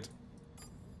multi-target.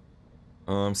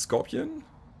 Scorpion.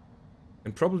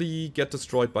 And probably get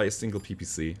destroyed by a single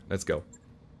PPC. Let's go.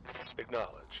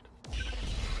 Acknowledged.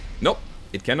 Nope.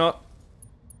 It cannot.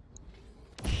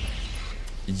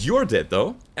 You're dead,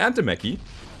 though. And the Mechie.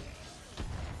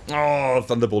 Oh,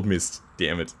 Thunderbolt missed.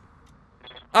 Damn it.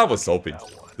 I was hoping.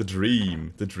 The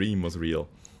dream. The dream was real.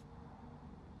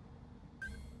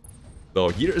 So,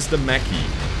 here is the Mechie.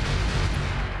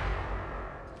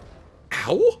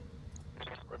 Ow?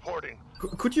 Reporting.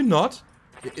 Could you not?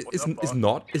 Is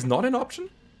not an option?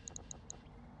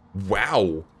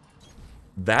 Wow.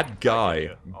 That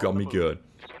guy got me good.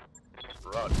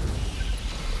 Run.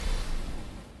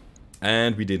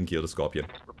 And we didn't kill the Scorpion.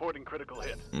 Reporting critical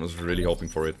hit. I was really hoping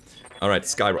for it. Alright,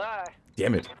 Skyros. Bye.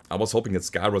 Damn it. I was hoping that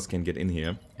Skyros can get in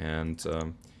here and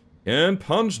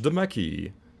punch the Mechs.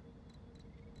 Let's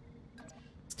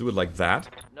do it like that.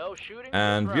 No shooting.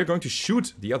 And we're going to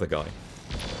shoot the other guy.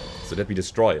 So that we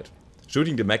destroy it.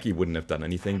 Shooting the Mechs wouldn't have done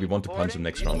anything. We want to punch him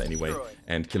next round anyway.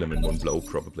 And kill him in one blow,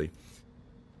 probably.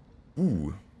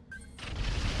 Ooh.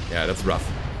 Yeah, that's rough.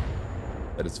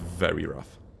 That is very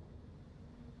rough.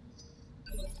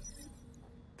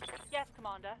 Yes,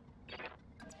 Commander.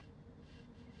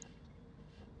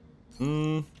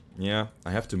 Yeah,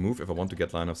 I have to move if I want to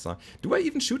get line of sight. Do I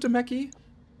even shoot a Mechs?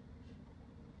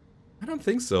 I don't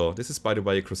think so. This is, by the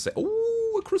way, a Crusader.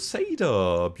 Oh, a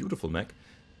Crusader! Beautiful mech.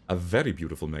 A very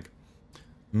beautiful mech.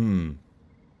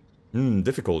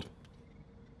 Difficult.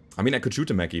 I mean, I could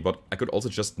shoot a Mechs, but I could also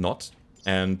just not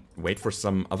and wait for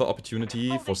some other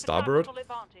opportunity for starboard.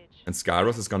 And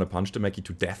Skyros is gonna punch the Mechs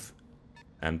to death.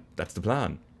 And that's the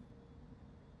plan.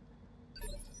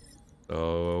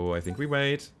 So, I think we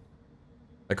wait.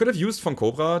 I could have used Von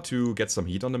Cobra to get some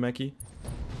heat on the Mechs.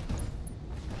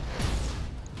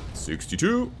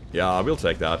 62. Yeah, we'll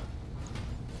take that.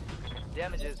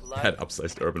 Damages light. That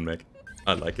upsized urban mech.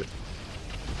 I like it.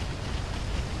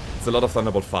 It's a lot of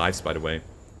Thunderbolt 5s, by the way.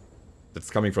 That's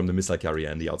coming from the missile carrier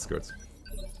and the outskirts.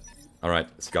 Alright,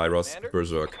 Skyros, Commander?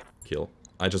 Berserk, kill.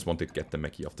 I just want to get the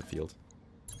Mechs off the field.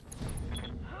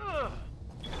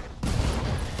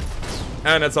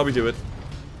 And that's how we do it.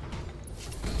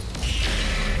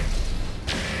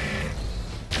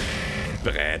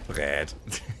 Bread.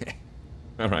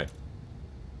 Alright.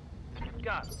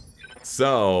 Got it.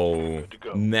 So, to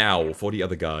go. now for the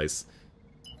other guys.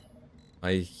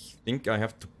 I think I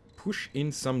have to push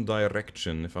in some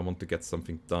direction if I want to get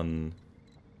something done.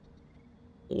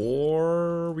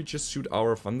 Or we just shoot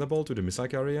our Thunderbolt to the missile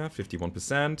carrier.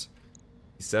 51%.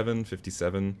 57,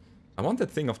 57. I want that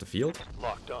thing off the field.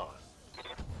 Locked on.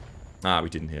 Ah, we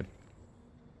didn't hit.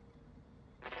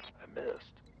 I missed.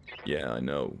 Yeah, I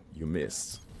know. You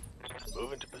missed.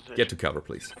 Move into position. Get to cover,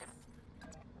 please.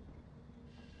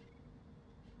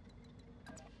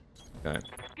 Okay.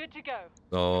 Good to go.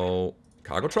 So,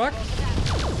 cargo truck?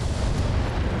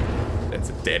 That's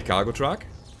a dead cargo truck.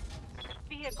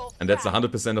 Vehicle And that's scanned.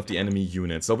 100% of the enemy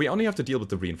units. So we only have to deal with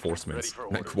the reinforcements. Ready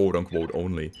for orders. Quote unquote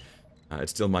only. It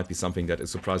still might be something that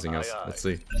is surprising us. Aye, aye. Let's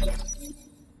see.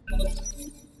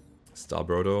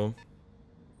 Starbrodo.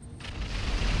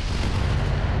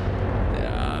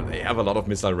 Yeah, they have a lot of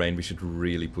missile rain. We should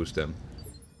really push them.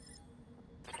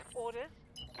 Orders.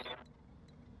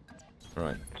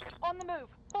 Alright. On the move.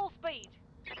 Full speed.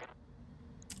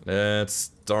 Let's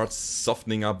start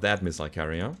softening up that missile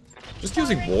carrier. Just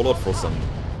using Warlord for some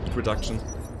heat reduction.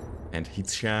 And hit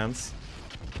chance.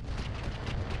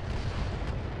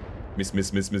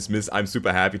 Miss. I'm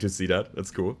super happy to see that.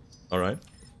 That's cool. Alright.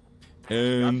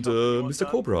 And Mr.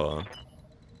 Cobra.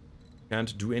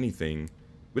 Can't do anything.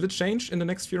 Will it change in the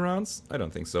next few rounds? I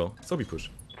don't think so. So we push.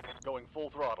 Going full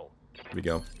throttle. Here we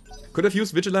go. Could have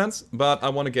used Vigilance, but I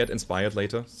want to get inspired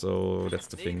later. So that's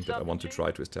the thing that I want to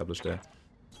try to establish there.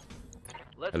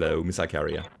 Let's Hello, missile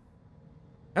carrier.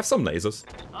 Have some lasers.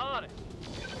 go. On it.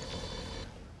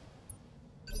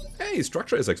 Hey,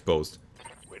 structure is exposed.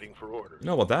 Waiting for orders. You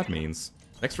know what that means.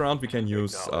 Next round we can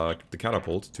use the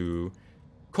catapult to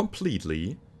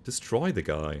completely destroy the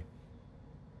guy.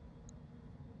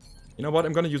 You know what,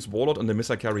 I'm gonna use Warlord on the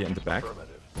missile carrier in the back.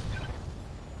 Affirmative.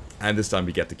 And this time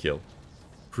we get the kill.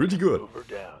 Pretty good. Over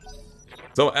down.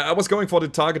 So I was going for the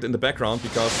target in the background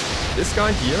because this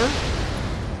guy here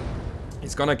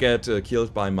is gonna get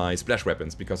killed by my splash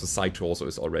weapons because the side torso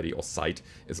is already, or sight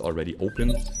is already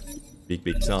open.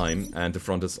 Big time. And the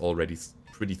front is already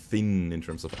pretty thin in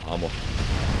terms of armor.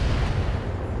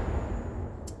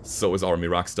 So is our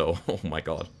Miraxto. Oh my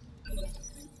god.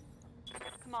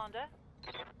 Commander.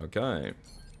 Okay.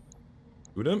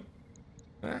 Shoot him.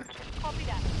 Ah, Copy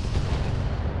that.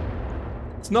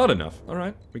 it's not enough.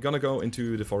 Alright, we're gonna go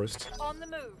into the forest. On the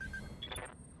move.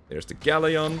 There's the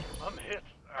Galleon. I'm hit.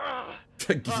 Ah,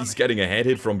 He's getting a head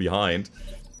hit from behind.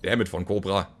 Damn it, Von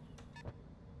Cobra.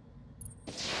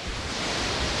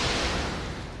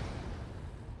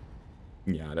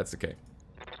 Yeah, that's okay.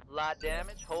 Light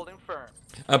damage, holding firm.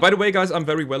 By the way, guys, I'm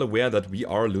very well aware that we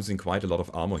are losing quite a lot of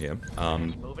armor here.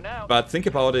 Moving out. But think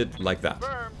about it like that.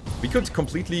 Firm. We could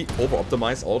completely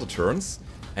over-optimize all the turns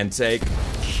and take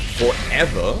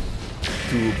forever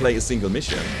to play a single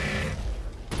mission.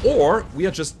 Or we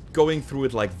are just going through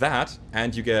it like that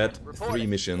and you get 3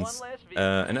 missions One last vehicle.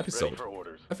 an ready episode. for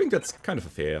orders. I think that's kind of a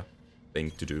fair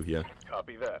thing to do here.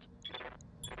 Copy that.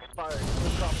 Firing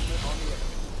full complement on the enemy.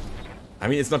 I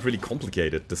mean, it's not really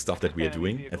complicated, the stuff that we are Enemy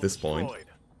doing vehicle at this point. destroyed.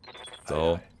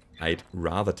 So I'd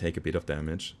rather take a bit of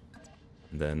damage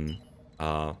than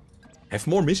have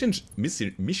more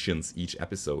missions each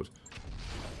episode.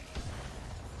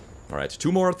 Alright,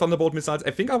 2 more Thunderbolt missiles.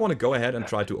 I think I want to go ahead and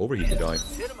try to overheat the guy.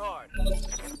 Hit him hard.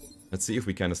 Let's see if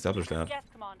we can establish that. Yes,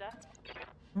 Commander.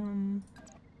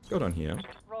 Go down here.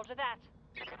 Roger that.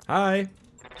 Hi!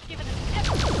 Give it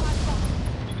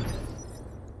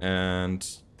an And...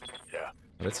 Yeah.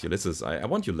 That's Ulysses. I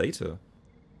want you later.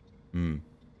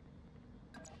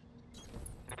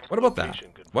 What about that?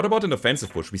 What about an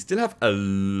offensive push? We still have a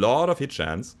lot of hit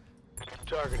chance.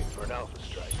 Targeting for an alpha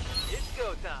strike. It's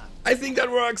go time. I think that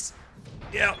works!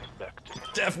 Yeah,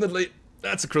 Expect. definitely.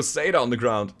 That's a Crusader on the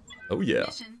ground. Oh yeah.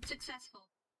 Mission successful.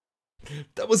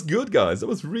 That was good, guys. That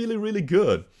was really, really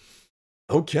good.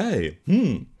 Okay.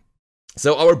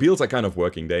 So our builds are kind of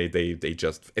working. They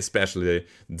just, especially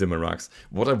the Mechs.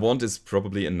 What I want is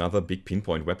probably another big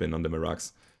pinpoint weapon on the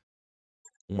Mechs.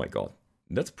 Oh my god.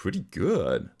 That's pretty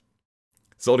good.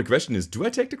 So the question is, do I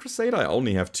take the Crusader? I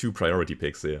only have 2 priority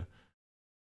picks here.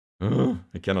 I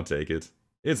cannot take it.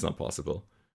 It's not possible.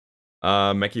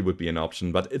 Mechie would be an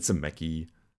option, but it's a Mechie.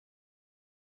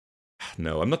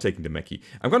 No, I'm not taking the Mechie.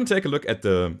 I'm gonna take a look at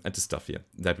the stuff here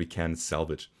that we can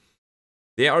salvage.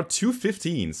 There are 2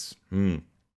 15s. 2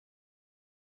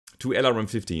 LRM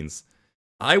 15s.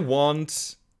 I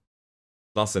want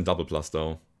plus and double plus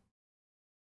though.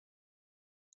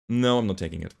 No, I'm not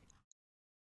taking it.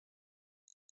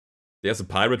 There's a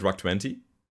Pirate Rock 20.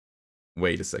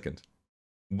 Wait a second.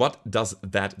 What does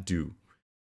that do?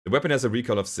 The weapon has a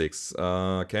recoil of 6.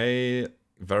 Okay,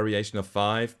 variation of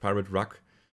 5. Pirate Rock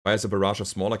fires a barrage of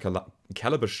smaller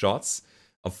caliber shots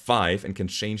of 5 and can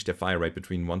change their fire rate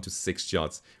between 1 to 6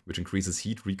 shots, which increases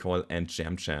heat, recoil, and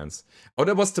jam chance. Oh,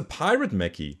 that was the Pirate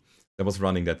Mechie that was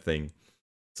running that thing.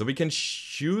 So we can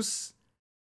choose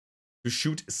to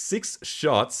shoot 6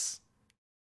 shots,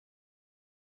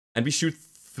 and we shoot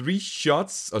 3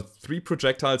 shots, or 3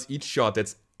 projectiles each shot.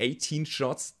 That's 18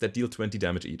 shots that deal 20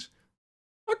 damage each.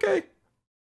 Okay,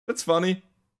 that's funny.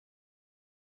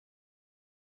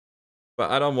 But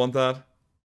I don't want that.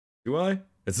 Do I?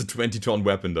 It's a 20-ton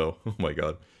weapon though. Oh my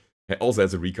god. It also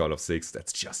has a recoil of 6.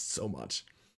 That's just so much.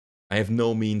 I have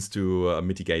no means to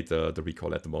mitigate the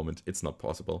recoil at the moment. It's not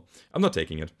possible. I'm not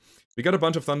taking it. We got a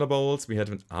bunch of Thunderbolts. We had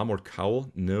an Armored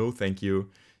Cowl. No, thank you.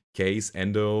 Case,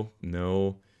 Endo.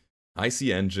 No. IC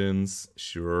Engines.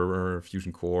 Sure.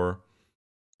 Fusion Core.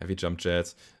 Heavy Jump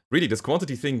Jets. Really, this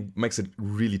quantity thing makes it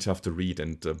really tough to read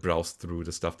and browse through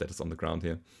the stuff that is on the ground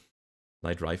here.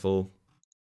 Light Rifle.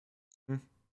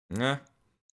 Nah.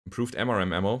 Improved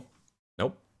MRM ammo.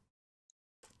 Nope.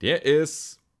 There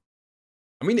is...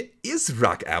 I mean, it is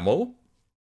rack ammo.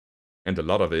 And a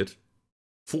lot of it.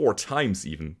 4 times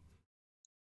even.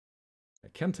 I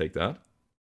can take that.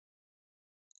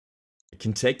 I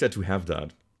can take that to have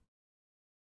that.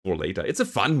 For later. It's a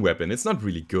fun weapon. It's not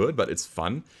really good, but it's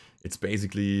fun. It's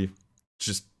basically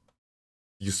just...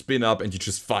 You spin up and you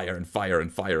just fire and fire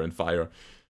and fire and fire.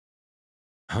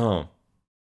 Huh.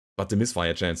 But the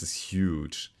misfire chance is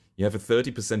huge. You have a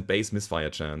 30% base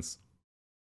misfire chance.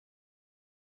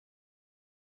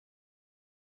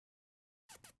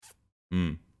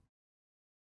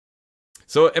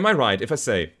 So am I right if I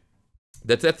say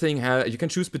that that thing you can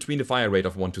choose between the fire rate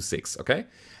of 1 to 6, okay?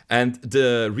 And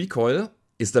the recoil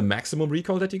is the maximum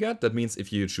recoil that you get. That means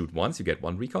if you shoot once, you get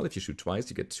 1 recoil. If you shoot twice,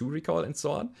 you get 2 recoil and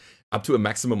so on. Up to a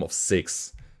maximum of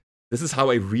 6. This is how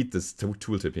I read this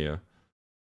tooltip here.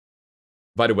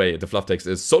 By the way, the fluff text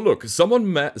is, so look,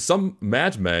 some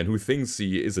madman who thinks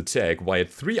he is a tech wired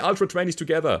 3 Ultra 20s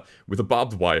together with a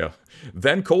barbed wire.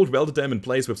 Then cold welded them in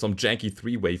place with some janky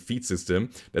 3-way feed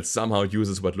system that somehow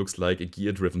uses what looks like a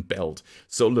gear-driven belt.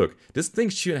 So look, this thing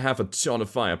should have a ton of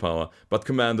firepower, but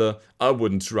Commander, I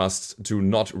wouldn't trust to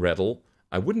not rattle.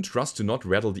 I wouldn't trust to not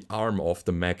rattle the arm of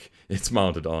the mech it's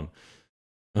mounted on.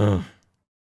 It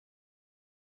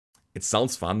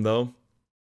sounds fun though.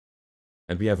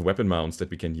 And we have weapon mounts that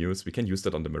we can use. We can use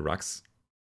that on the Mechs.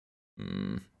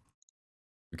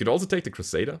 We could also take the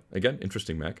Crusader. Again,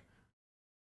 interesting mech.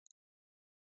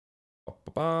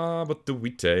 What do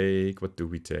we take? What do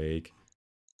we take?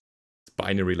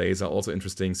 Binary laser, also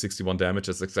interesting. 61 damage.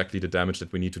 That's exactly the damage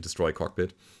that we need to destroy a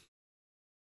cockpit.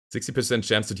 60%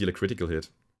 chance to deal a critical hit.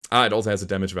 Ah, it also has a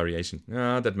damage variation.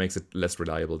 Ah, that makes it less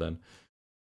reliable then.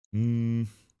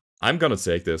 I'm gonna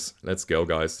take this. Let's go,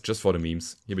 guys. Just for the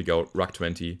memes. Here we go. Rock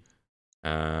 20.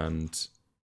 And...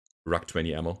 Rock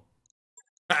 20 ammo.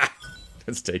 Ah!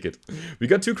 Let's take it. We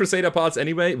got 2 Crusader parts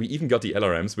anyway. We even got the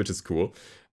LRMs, which is cool.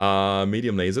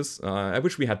 Medium lasers. I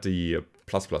wish we had the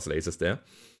plus lasers there.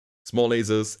 Small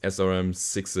lasers, SRM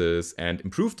 6s, and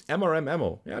improved MRM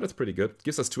ammo. Yeah, that's pretty good.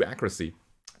 Gives us 2 accuracy.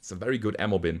 It's a very good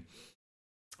ammo bin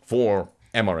for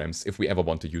MRMs if we ever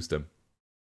want to use them.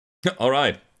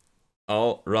 Alright.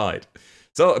 Alright.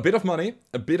 So, a bit of money,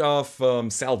 a bit of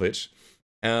salvage,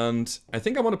 and I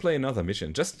think I want to play another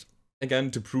mission, just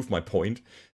again to prove my point.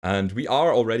 And we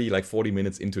are already like 40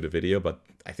 minutes into the video, but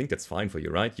I think that's fine for you,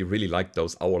 right? You really like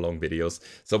those hour-long videos.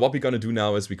 So what we're gonna do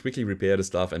now is we quickly repair the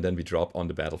stuff and then we drop on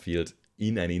the battlefield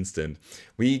in an instant.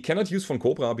 We cannot use Von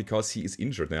Cobra because he is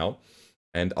injured now.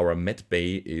 And our med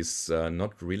bay is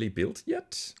not really built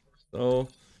yet. So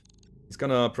he's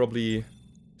gonna probably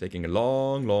taking a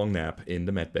long nap in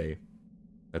the med bay.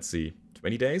 Let's see,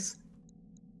 20 days?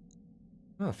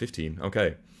 Ah, 15,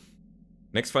 okay.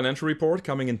 Next financial report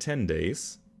coming in 10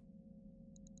 days.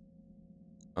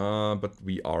 But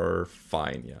we are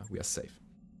fine, yeah, we are safe.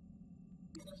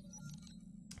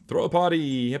 Throw a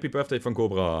party! Happy birthday, Von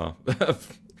Cobra!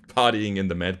 Partying in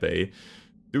the med bay.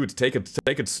 Dude, take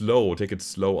it slow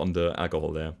on the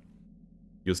alcohol there.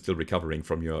 You're still recovering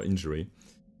from your injury.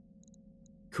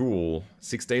 Cool.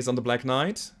 6 days on the Black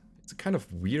Knight. It's kind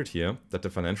of weird here that the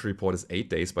financial report is 8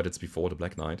 days, but it's before the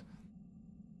Black Knight.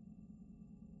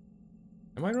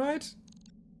 Am I right?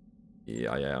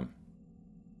 Yeah, I am.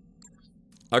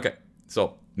 Okay,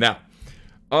 so now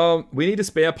we need a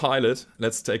spare pilot.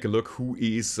 Let's take a look who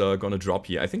is gonna drop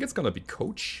here. I think it's gonna be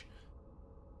Coach.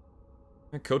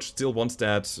 Coach still wants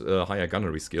that higher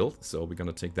gunnery skill, so we're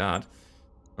gonna take that.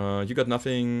 You got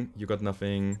nothing. You got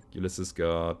nothing. Ulysses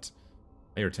got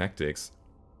higher tactics.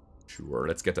 Sure,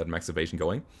 let's get that max evasion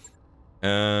going.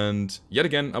 And yet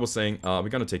again, I was saying we're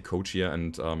gonna take Coach here,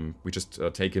 and we just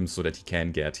take him so that he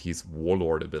can get his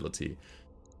Warlord ability.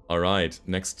 Alright,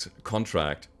 next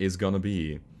contract is gonna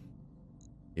be...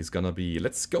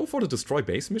 Let's go for the Destroy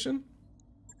Base mission.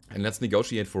 And let's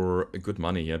negotiate for good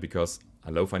money here, because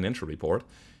a low financial report.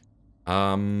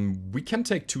 We can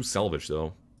take 2 salvage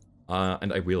though.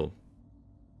 And I will.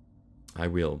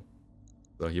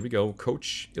 So here we go.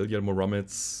 Coach Ilya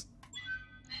Moromitz.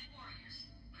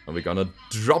 And we're gonna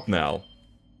drop now.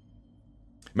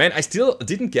 Man, I still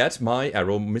didn't get my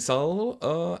arrow missile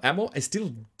ammo. I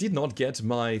still did not get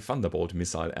my Thunderbolt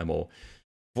missile ammo.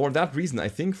 For that reason, I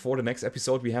think for the next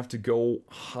episode we have to go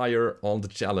higher on the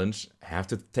challenge. Have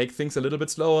to take things a little bit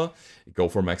slower. Go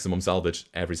for maximum salvage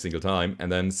every single time. And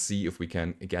then see if we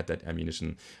can get that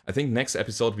ammunition. I think next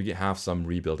episode we have some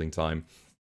rebuilding time.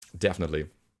 Definitely.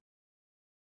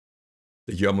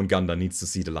 The Jörmungandr needs to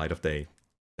see the light of day.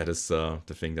 That is the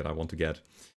thing that I want to get.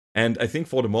 And I think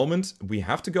for the moment, we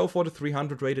have to go for the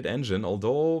 300 rated engine,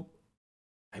 although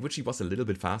I wish he was a little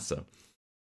bit faster.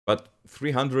 But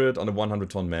 300 on a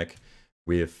 100-ton mech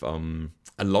with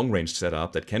a long-range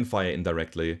setup that can fire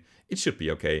indirectly, it should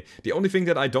be okay. The only thing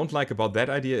that I don't like about that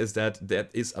idea is that there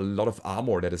is a lot of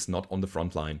armor that is not on the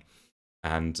front line.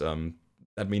 And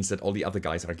that means that all the other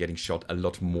guys are getting shot a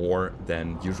lot more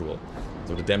than usual.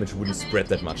 So the damage wouldn't spread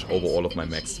that much over all of my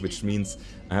mechs, which means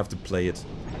I have to play it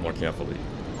more carefully.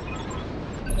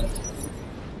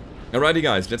 Alrighty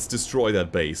guys, let's destroy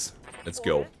that base. Let's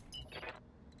go.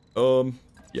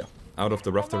 Yeah, out of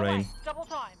the rough terrain. Double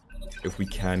time. If we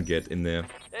can get in there,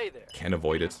 Hey there. can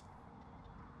avoid it.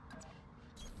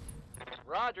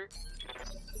 Roger.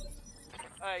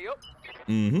 Hey, yup.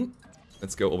 Mm-hmm.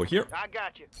 Let's go over here. I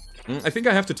got you. I think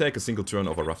I have to take a single turn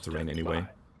over rough terrain anyway.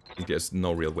 There's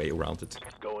no real way around it.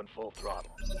 Going full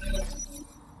throttle.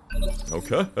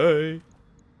 Okay.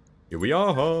 Here we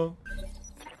are.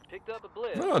 Picked up a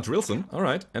blitz. Ah, Drillson.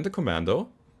 Alright. And a commando.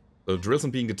 So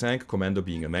Drillson being the tank, commando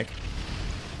being a mech.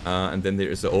 And then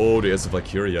there's there's a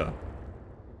Valkyria.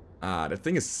 Ah, that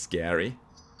thing is scary.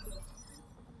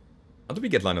 How do we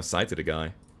get line of sight to the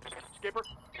guy? Skipper.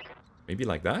 Maybe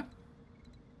like that?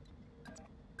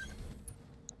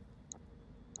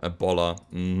 A baller.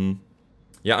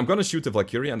 Yeah, I'm gonna shoot the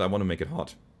Valkyria and I want to make it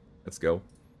hot. Let's go.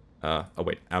 Oh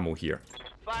wait, ammo here.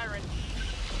 Firing.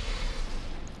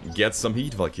 Get some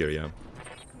heat, Valkyria.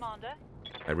 Commander.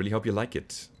 I really hope you like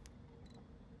it.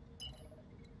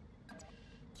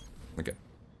 Okay.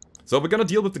 So we're gonna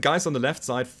deal with the guys on the left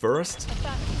side first.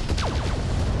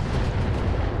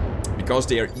 Because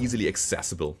they are easily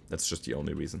accessible. That's just the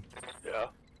only reason. Yeah.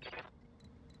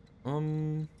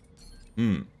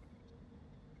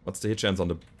 What's the hit chance on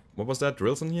the... What was that?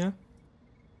 Drillson here?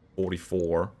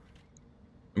 44.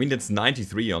 I mean, that's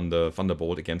 93 on the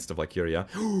Thunderbolt against the Valkyria.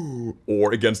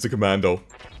 Or against the Commando.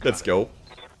 Let's go.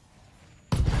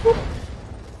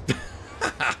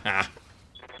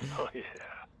 Oh yeah.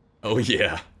 Oh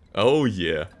yeah. Oh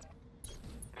yeah.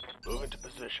 Move into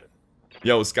position.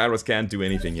 Yo, Skyros can't do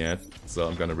anything yet, so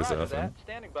I'm gonna Roger reserve him. that.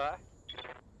 Standing by.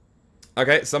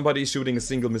 Okay, somebody is shooting a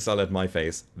single missile at my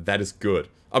face. That is good.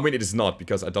 I mean, it is not,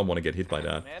 because I don't want to get hit by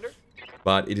that. Commander?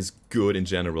 But it is good in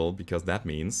general, because that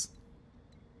means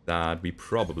that we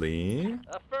probably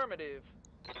Affirmative.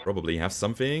 have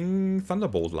something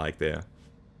Thunderbolt-like there.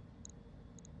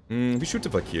 We shoot the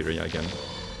Valkyria again.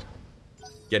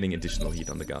 Getting additional heat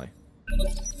on the guy.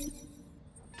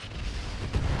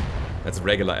 That's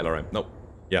regular LRM. No.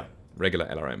 Yeah, regular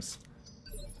LRMs.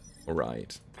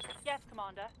 Alright. Yes,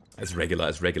 Commander.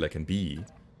 As regular can be.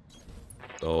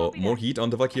 So, more heat on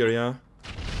the Valkyria.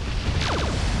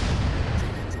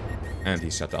 And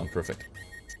he's shut down. Perfect.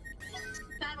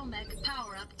 Battlemech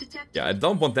power up detected. Yeah, I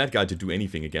don't want that guy to do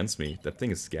anything against me. That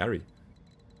thing is scary.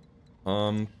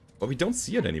 But we don't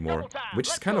see it anymore, which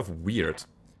is kind of weird.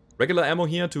 Regular ammo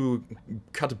here to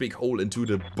cut a big hole into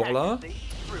the bolla.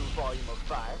 Through volume of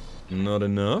fire. Not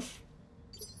enough.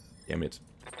 Damn it.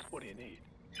 What do you need?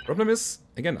 Problem is,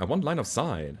 again, I want line of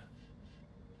sight.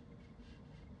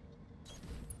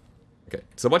 Okay,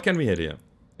 so what can we hit here?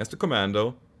 That's the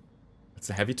commando. It's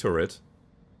a heavy turret.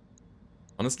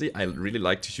 Honestly, I really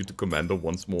like to shoot the commando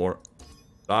once more.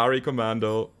 Sorry,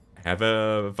 commando. Have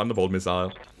a Thunderbolt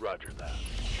missile. Roger that.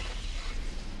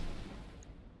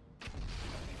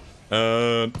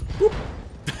 Boop.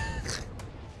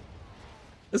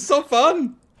 It's so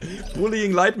fun!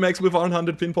 Bullying light mechs with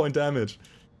 100 pinpoint damage.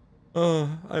 Oh,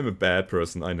 I'm a bad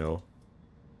person, I know.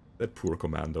 That poor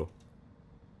commando.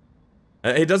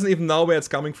 He doesn't even know where it's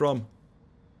coming from.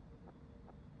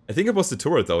 I think it was the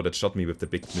turret, though, that shot me with the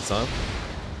big missile.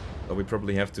 So we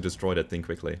probably have to destroy that thing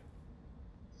quickly.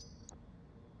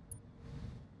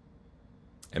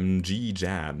 MG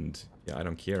jammed. Yeah, I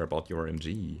don't care about your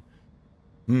MG.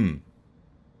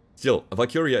 Still,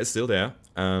 Valkyria is still there,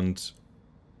 and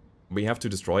we have to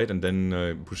destroy it and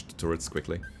then push the turrets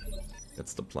quickly.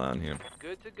 That's the plan here.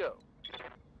 Good to go.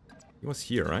 He was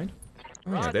here, right?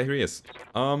 Oh yeah, there he is.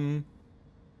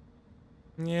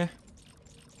 Yeah.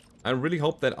 I really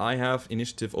hope that I have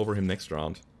initiative over him next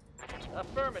round.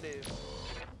 Affirmative.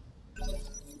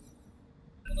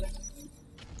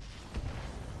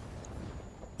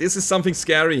 This is something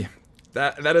scary.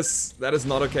 That is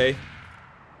not okay.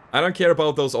 I don't care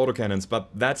about those autocannons, but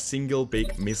that single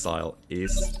big missile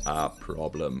is a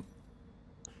problem.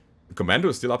 The commando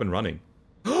is still up and running.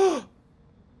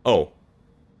 Oh.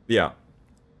 Yeah.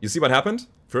 You see what happened?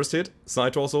 First hit,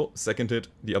 side torso. Second hit,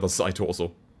 the other side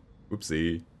torso.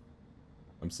 Oopsie.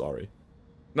 I'm sorry.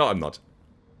 No, I'm not.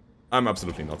 I'm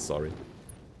absolutely not sorry.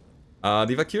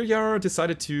 The Valkyria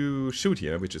decided to shoot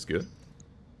here, which is good.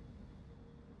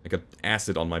 I got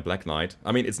acid on my Black Knight.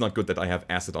 I mean, it's not good that I have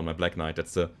acid on my Black Knight.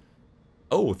 That's a...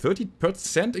 Oh,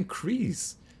 30%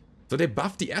 increase. So they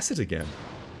buffed the acid again.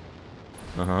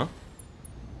 Uh-huh.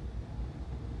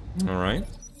 Alright.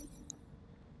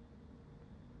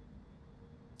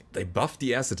 They buffed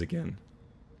the acid again.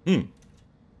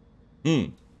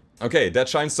 Okay, that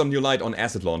shines some new light on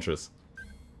acid launchers.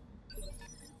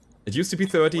 It used to be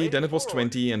 30, then it was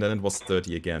 20, and then it was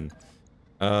 30 again.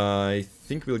 I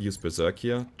think we'll use Berserk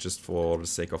here, just for the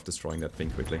sake of destroying that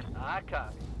thing quickly. I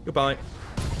copy. Goodbye.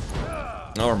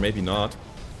 Or maybe not.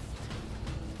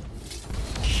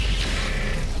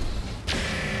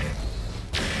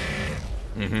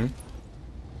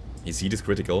 His heat is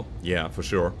critical. Yeah, for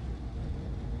sure.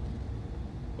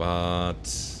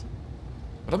 But...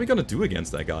 what are we gonna do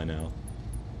against that guy now?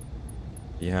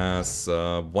 He has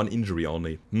one injury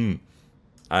only.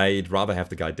 I'd rather have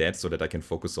the guy dead so that I can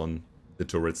focus on the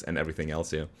turrets and everything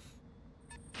else here.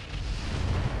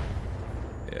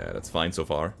 Yeah, that's fine so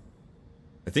far.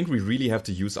 I think we really have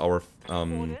to use our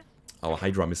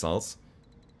Hydra missiles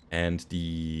and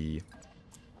the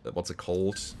what's it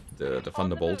called? The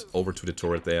Thunderbolt over to the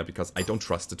turret there, because I don't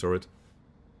trust the turret.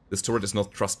 This turret is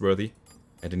not trustworthy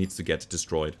and it needs to get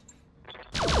destroyed.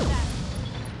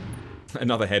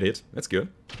 Another head hit. That's good.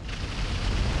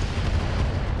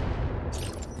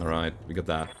 Alright, we got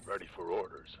that. Ready for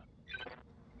orders.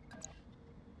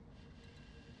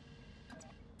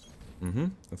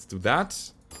 Let's do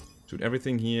that. Shoot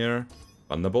everything here.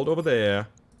 Thunderbolt over there.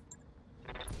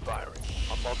 Firing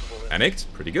on multiple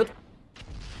Panicked. Pretty good.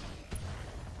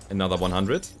 Another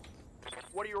 100.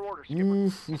 What are your orders,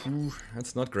 Skipper?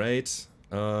 That's not great.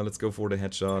 Let's go for the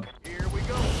headshot. Here we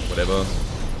go. Whatever.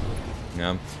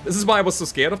 Yeah. This is why I was so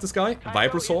scared of this guy.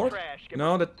 Viper Sword. You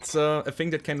know, that's a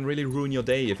thing that can really ruin your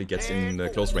day if it gets in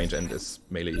close range and is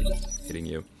melee hitting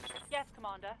you. Yes,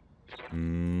 Commander.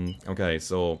 Okay,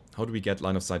 so how do we get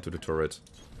line of sight to the turret?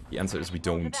 The answer is we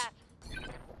don't.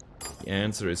 The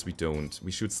answer is we don't.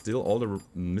 We should still all the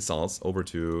missiles over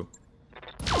to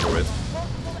the turret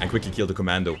and quickly kill the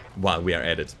commando while we are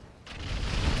at it.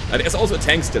 And there's also a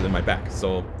tank still in my back,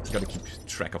 so gotta keep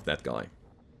track of that guy.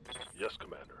 Yes,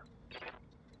 Commander.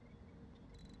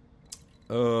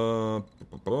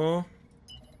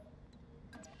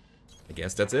 I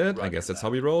guess that's it. I guess that's how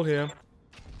we roll here.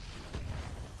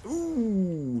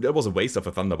 Ooh, that was a waste of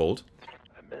a Thunderbolt.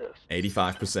 I missed.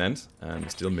 85%, and we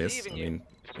still miss. I mean,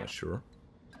 yeah, sure.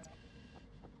 Are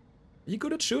you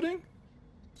good at shooting?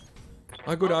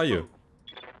 How good are you?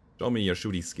 Show me your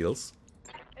shooting skills.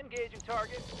 Engaging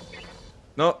target.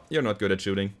 No, you're not good at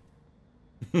shooting.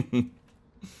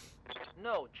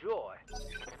 No joy.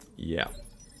 Yeah.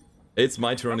 It's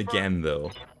my turn again,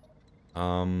 though.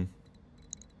 I'm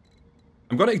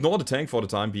gonna ignore the tank for the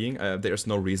time being. There's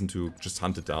no reason to just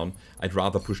hunt it down. I'd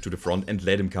rather push to the front and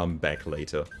let him come back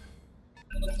later.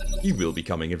 He will be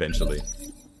coming eventually.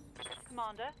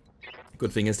 Commander.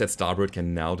 Good thing is that Starbird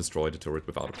can now destroy the turret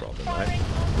without a problem, right?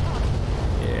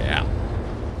 Yeah.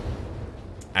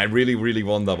 I really, really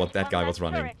wonder what that guy was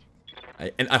running.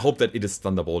 And I hope that it is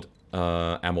Thunderbolt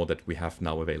ammo that we have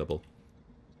now available.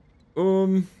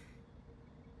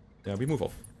 Yeah, we move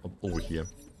off over here.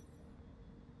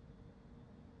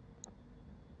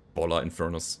 Bola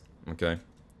Infernus. Okay.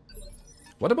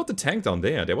 What about the tank down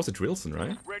there? There was a Drillson,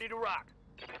 right? Ready to rock.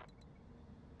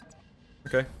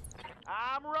 Okay.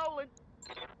 I'm rolling.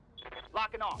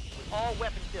 Locking off with all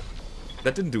weapon systems.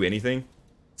 That didn't do anything,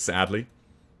 sadly.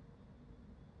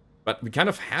 But we kind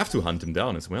of have to hunt him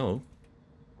down as well.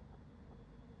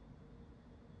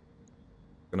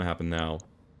 What's gonna happen now?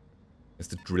 Is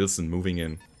the Drillson moving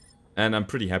in? And I'm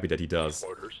pretty happy that he does.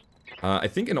 Orders. I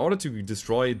think in order to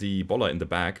destroy the Bola in the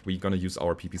back, we're gonna use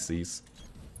our PPCs.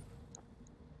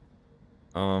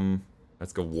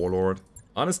 Let's go Warlord.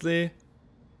 Honestly,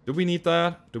 do we need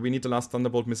that? Do we need the last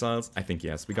Thunderbolt missiles? I think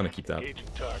yes, we're gonna keep that. Engaging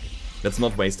target. Let's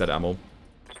not waste that ammo.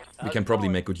 We can probably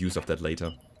make good use of that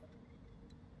later.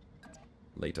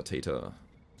 Later, Tater.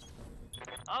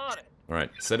 On it.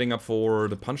 Alright, setting up for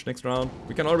the punch next round.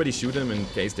 We can already shoot him in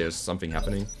case there's something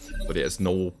happening, but there's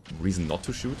no reason not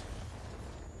to shoot.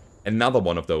 Another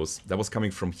one of those. That was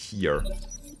coming from here.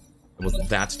 It was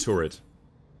that turret.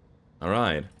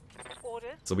 Alright.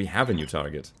 Orders. So we have a new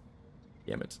target.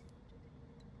 Damn it.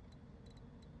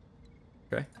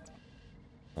 Okay.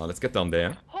 Let's get down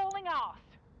there. Hauling ass.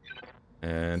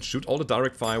 And shoot all the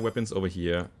direct fire weapons over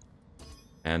here.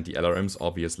 And the LRMs,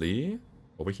 obviously,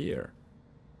 over here.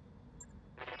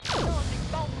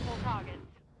 Launching multiple targets.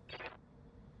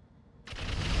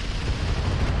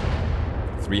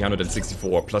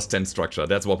 364 plus 10 structure.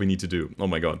 That's what we need to do. Oh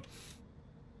my god.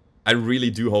 I really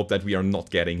do hope that we are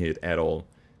not getting hit at all.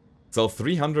 So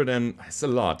 300 and... It's a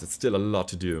lot. It's still a lot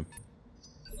to do.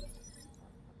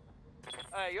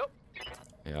 Yup.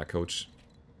 Yeah, Coach.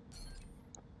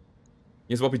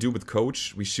 Here's what we do with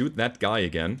Coach. We shoot that guy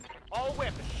again. All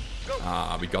weapons. Go.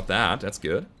 Ah, we got that. That's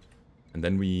good. And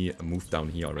then we move down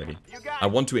here already. You got I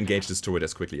it. want to engage this turret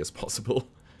as quickly as possible.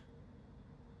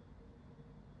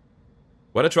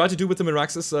 What I try to do with the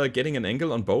Mirax is getting an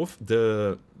angle on both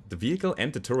the vehicle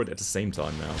and the turret at the same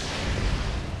time now.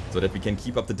 So that we can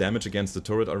keep up the damage against the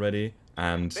turret already.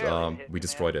 And we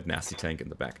destroy that nasty tank in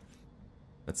the back.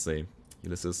 Let's see.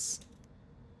 Ulysses.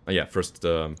 Oh yeah, first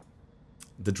the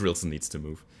Drillson needs to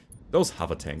move. Those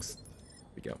hover tanks.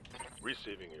 Here we go.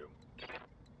 Receiving you.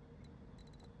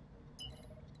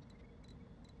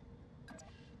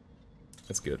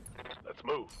 That's good. Let's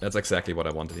move. That's exactly what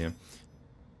I wanted here.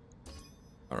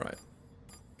 Alright.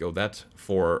 Go that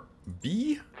for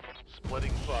B.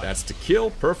 Splitting fire. That's the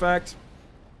kill. Perfect.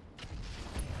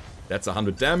 That's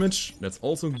 100 damage. That's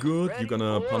also good. You're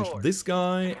gonna punch this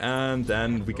guy. And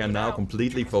then we can now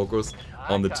completely focus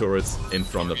on the turrets in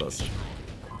front of us.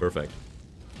 Perfect.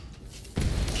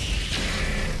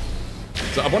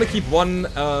 So I want to keep one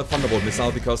Thunderbolt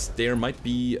missile because there might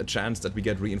be a chance that we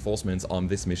get reinforcements on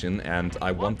this mission. And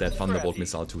I want that Thunderbolt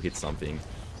missile to hit something.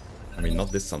 I mean,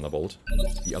 not this Thunderbolt.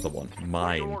 The other one.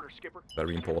 Mine. Order, Skipper.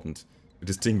 Very important to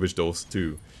distinguish those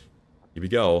two. Here we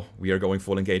go. We are going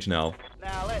full engage now.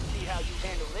 Now let's see how you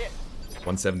handle this.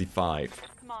 175.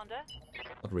 Commander.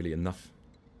 Not really enough.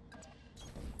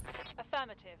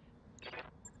 Affirmative.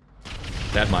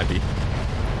 That might be.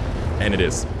 And it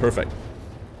is. Perfect.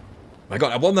 My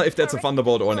god, I wonder if that's a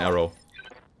Thunderbolt or an arrow.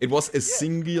 It was a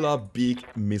singular big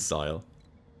missile.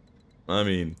 I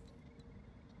mean,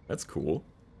 that's cool.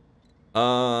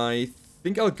 I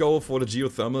think I'll go for the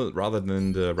geothermal rather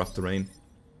than the rough terrain.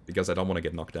 Because I don't want to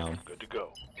get knocked down. Good to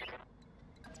go.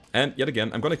 And yet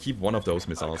again, I'm gonna keep one of those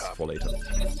missiles for later.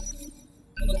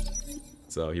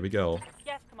 So here we go.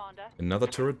 Yes, Commander. Another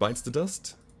turret bites the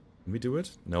dust. Can we do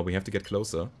it? No, we have to get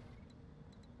closer.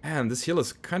 Man, this hill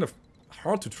is kind of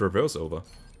hard to traverse over.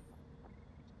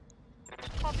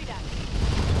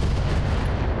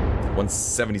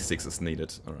 176 is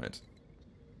needed. Alright.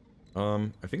 I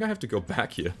think I have to go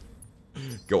back here.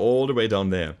 Go all the way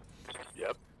down there.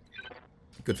 Yep.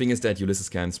 Good thing is that Ulysses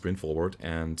can sprint forward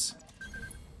and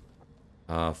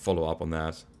follow up on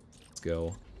that. Let's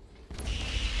go.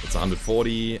 It's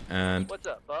 140 and... What's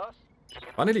up, boss?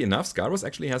 Funnily enough, Skyros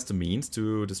actually has the means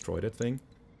to destroy that thing.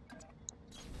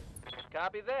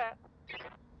 Copy that.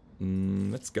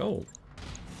 Let's go.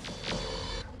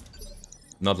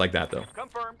 Not like that, though.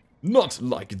 Confirmed. Not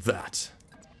like that.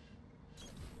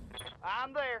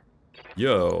 I'm there.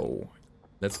 Yo.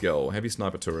 Let's go. Heavy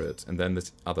sniper turret. And then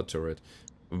this other turret.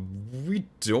 We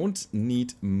don't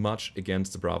need much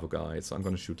against the Bravo guy. So I'm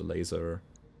gonna shoot the laser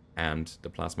and the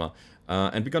plasma.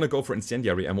 And we're gonna go for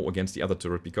incendiary ammo against the other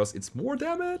turret because it's more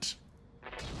damage.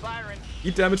 Firing.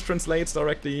 Heat damage translates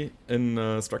directly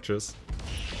in structures.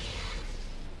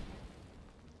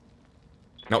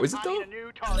 Now, is it I though? need a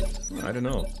new target. I don't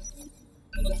know.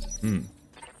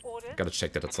 Orders. Gotta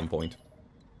check that at some point.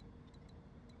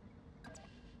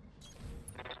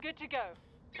 Good to go.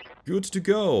 Good to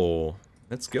go.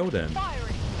 Let's go then.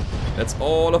 Firing. That's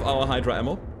all of our Hydra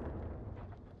ammo.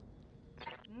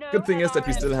 No Good thing is that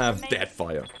we LRM still have remains. dead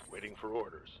fire. Waiting for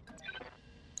orders.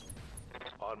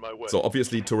 On my way. So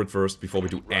obviously turret first before we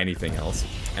do anything else.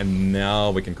 And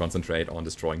now we can concentrate on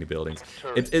destroying the buildings.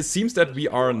 It seems that we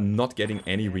are not getting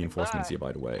any reinforcements here,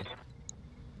 by the way.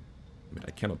 I mean,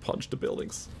 I cannot punch the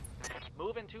buildings.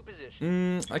 Move into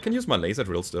position. I can use my laser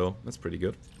drills though. That's pretty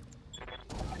good.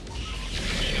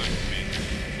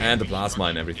 And the plasma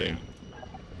and everything.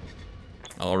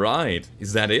 Alright,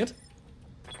 is that it?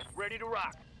 Ready to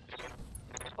rock.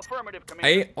 Affirmative,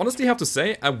 Commander. I honestly have to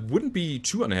say, I wouldn't be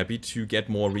too unhappy to get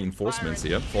more reinforcements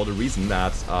here, for the reason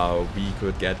that we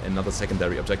could get another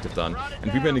secondary objective done.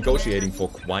 And we were negotiating for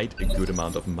quite a good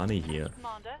amount of money here.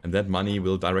 Commander. And that money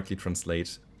will directly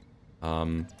translate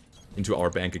into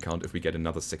our bank account if we get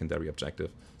another secondary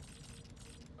objective.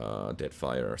 Dead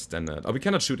fire, standard. Oh, we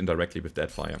cannot shoot indirectly with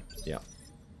dead fire. Yeah.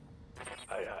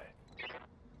 Aye, aye.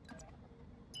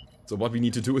 So what we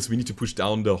need to do is we need to push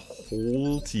down the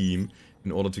whole team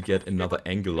in order to get another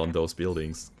angle on those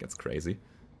buildings. Gets crazy.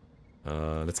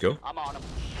 Let's go. I'm on him.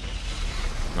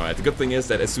 Alright, the good thing is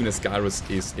that as soon as Skyros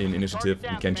is in initiative,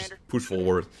 we can just push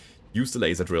forward, use the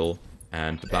laser drill,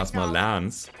 and the plasma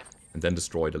lands, and then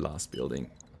destroy the last building.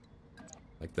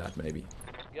 Like that, maybe.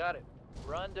 Got it.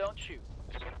 Run, don't shoot.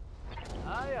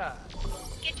 Aye, aye.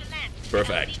 Get to land.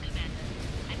 Perfect. Commander.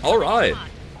 Alright.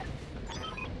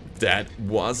 That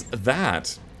was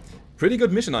that. Pretty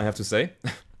good mission, I have to say.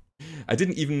 I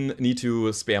didn't even need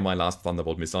to spare my last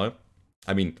Thunderbolt missile.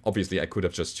 I mean, obviously I could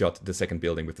have just shot the second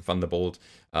building with the Thunderbolt,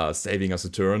 saving us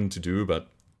a turn to do, but,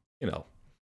 you know,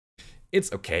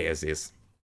 it's okay as is.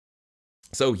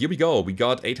 So here we go. We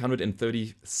got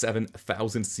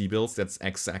 837,000 C-bills. That's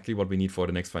exactly what we need for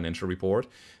the next financial report.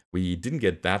 We didn't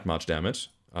get that much damage.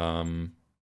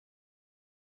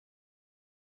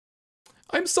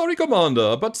 I'm sorry,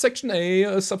 Commander, but Section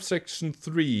A, Subsection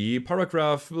 3,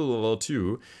 Paragraph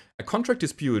 2, a contract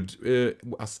dispute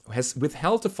has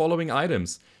withheld the following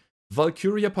items.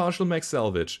 Valkyria partial mech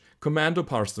salvage, Commando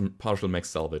partial mech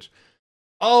salvage.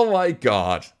 Oh my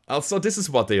god. Also, this is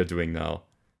what they are doing now.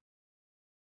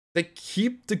 They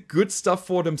keep the good stuff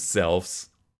for themselves.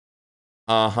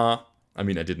 Uh-huh. I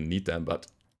mean, I didn't need them, but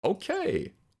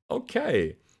okay.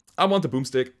 Okay. I want the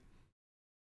boomstick.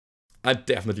 I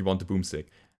definitely want the boomstick.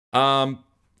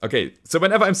 Okay, so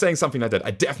whenever I'm saying something like that,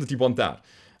 I definitely want that.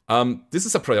 This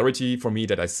is a priority for me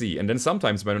that I see. And then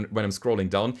sometimes when I'm scrolling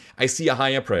down, I see a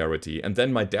higher priority. And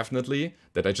then my definitely,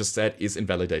 that I just said, is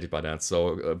invalidated by that.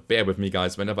 So bear with me,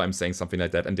 guys, whenever I'm saying something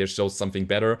like that and there shows something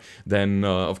better, then,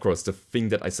 of course, the thing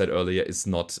that I said earlier is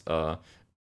not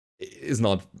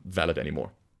valid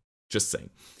anymore. Just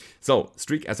saying. So,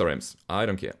 Streak SRMs, I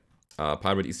don't care.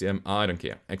 Pirate ECM, I don't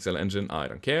care. XL Engine, I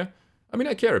don't care. I mean,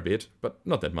 I care a bit, but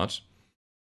not that much.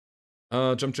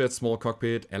 Jump jet, small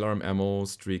cockpit, alarm ammo,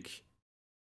 streak.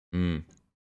 Yeah,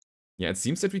 it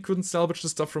seems that we couldn't salvage the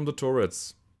stuff from the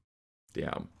turrets.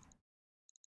 Damn.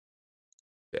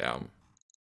 Damn.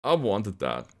 I wanted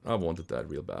that. I wanted that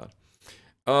real bad.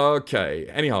 Okay,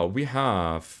 anyhow, we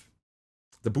have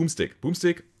the boomstick.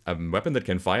 Boomstick, a weapon that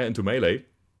can fire into melee.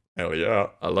 Hell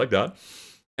yeah, I like that.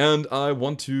 And I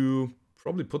want to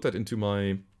probably put that into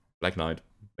my Black Knight.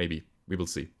 Maybe. We will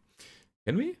see.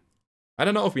 Can we? I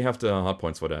don't know if we have the hard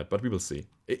points for that, but we will see.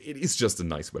 It is just a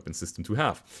nice weapon system to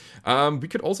have. We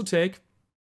could also take...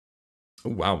 Oh,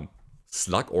 wow.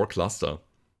 Slug or cluster.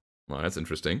 Well, that's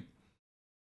interesting.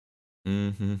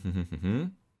 Now,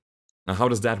 how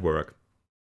does that work?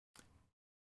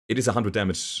 It is a 100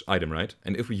 damage item, right?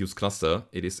 And if we use cluster,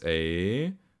 it is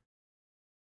a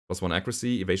 +1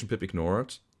 accuracy, evasion pip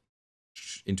ignored.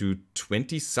 Into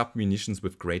 20 sub-munitions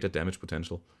with greater damage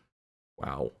potential.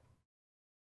 Wow.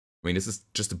 I mean, this is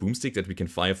just a boomstick that we can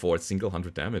fire for a single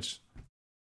 100 damage.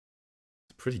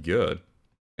 It's pretty good.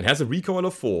 It has a recoil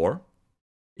of 4.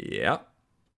 Yeah.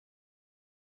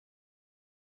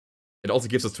 It also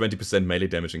gives us 20% melee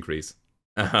damage increase.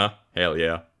 Haha, hell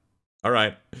yeah.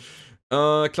 Alright.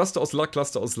 Cluster or slug,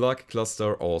 cluster or slug,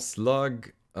 cluster or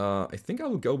slug. I think I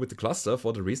will go with the cluster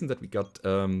for the reason that we got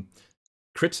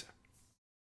crit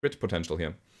potential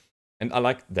here. And I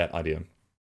like that idea.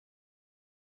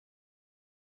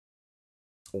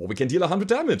 Oh, we can deal 100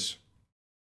 damage.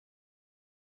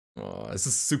 Oh, this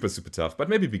is super, super tough. But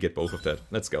maybe we get both of that.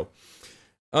 Let's go.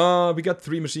 We got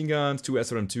 3 machine guns, 2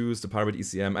 SRM2s, the Pirate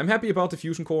ECM. I'm happy about the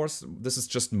fusion cores. This is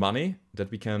just money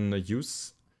that we can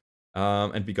use.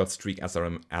 And we got Streak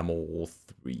SRM ammo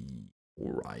 3.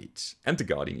 Alright. And the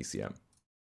Guardian ECM.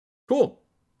 Cool.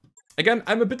 Again,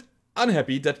 I'm a bit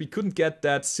unhappy that we couldn't get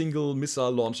that single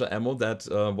missile launcher ammo that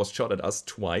was shot at us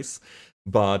twice.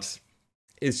 But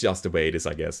it's just the way it is,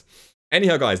 I guess.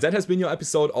 Anyhow, guys, that has been your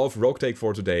episode of Roguetech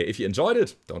for today. If you enjoyed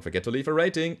it, don't forget to leave a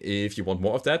rating. If you want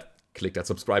more of that, click that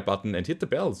subscribe button and hit the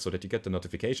bell so that you get the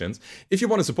notifications. If you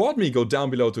want to support me, go down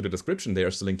below to the description.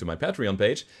 There's the link to my Patreon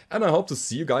page. And I hope to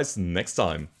see you guys next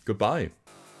time. Goodbye.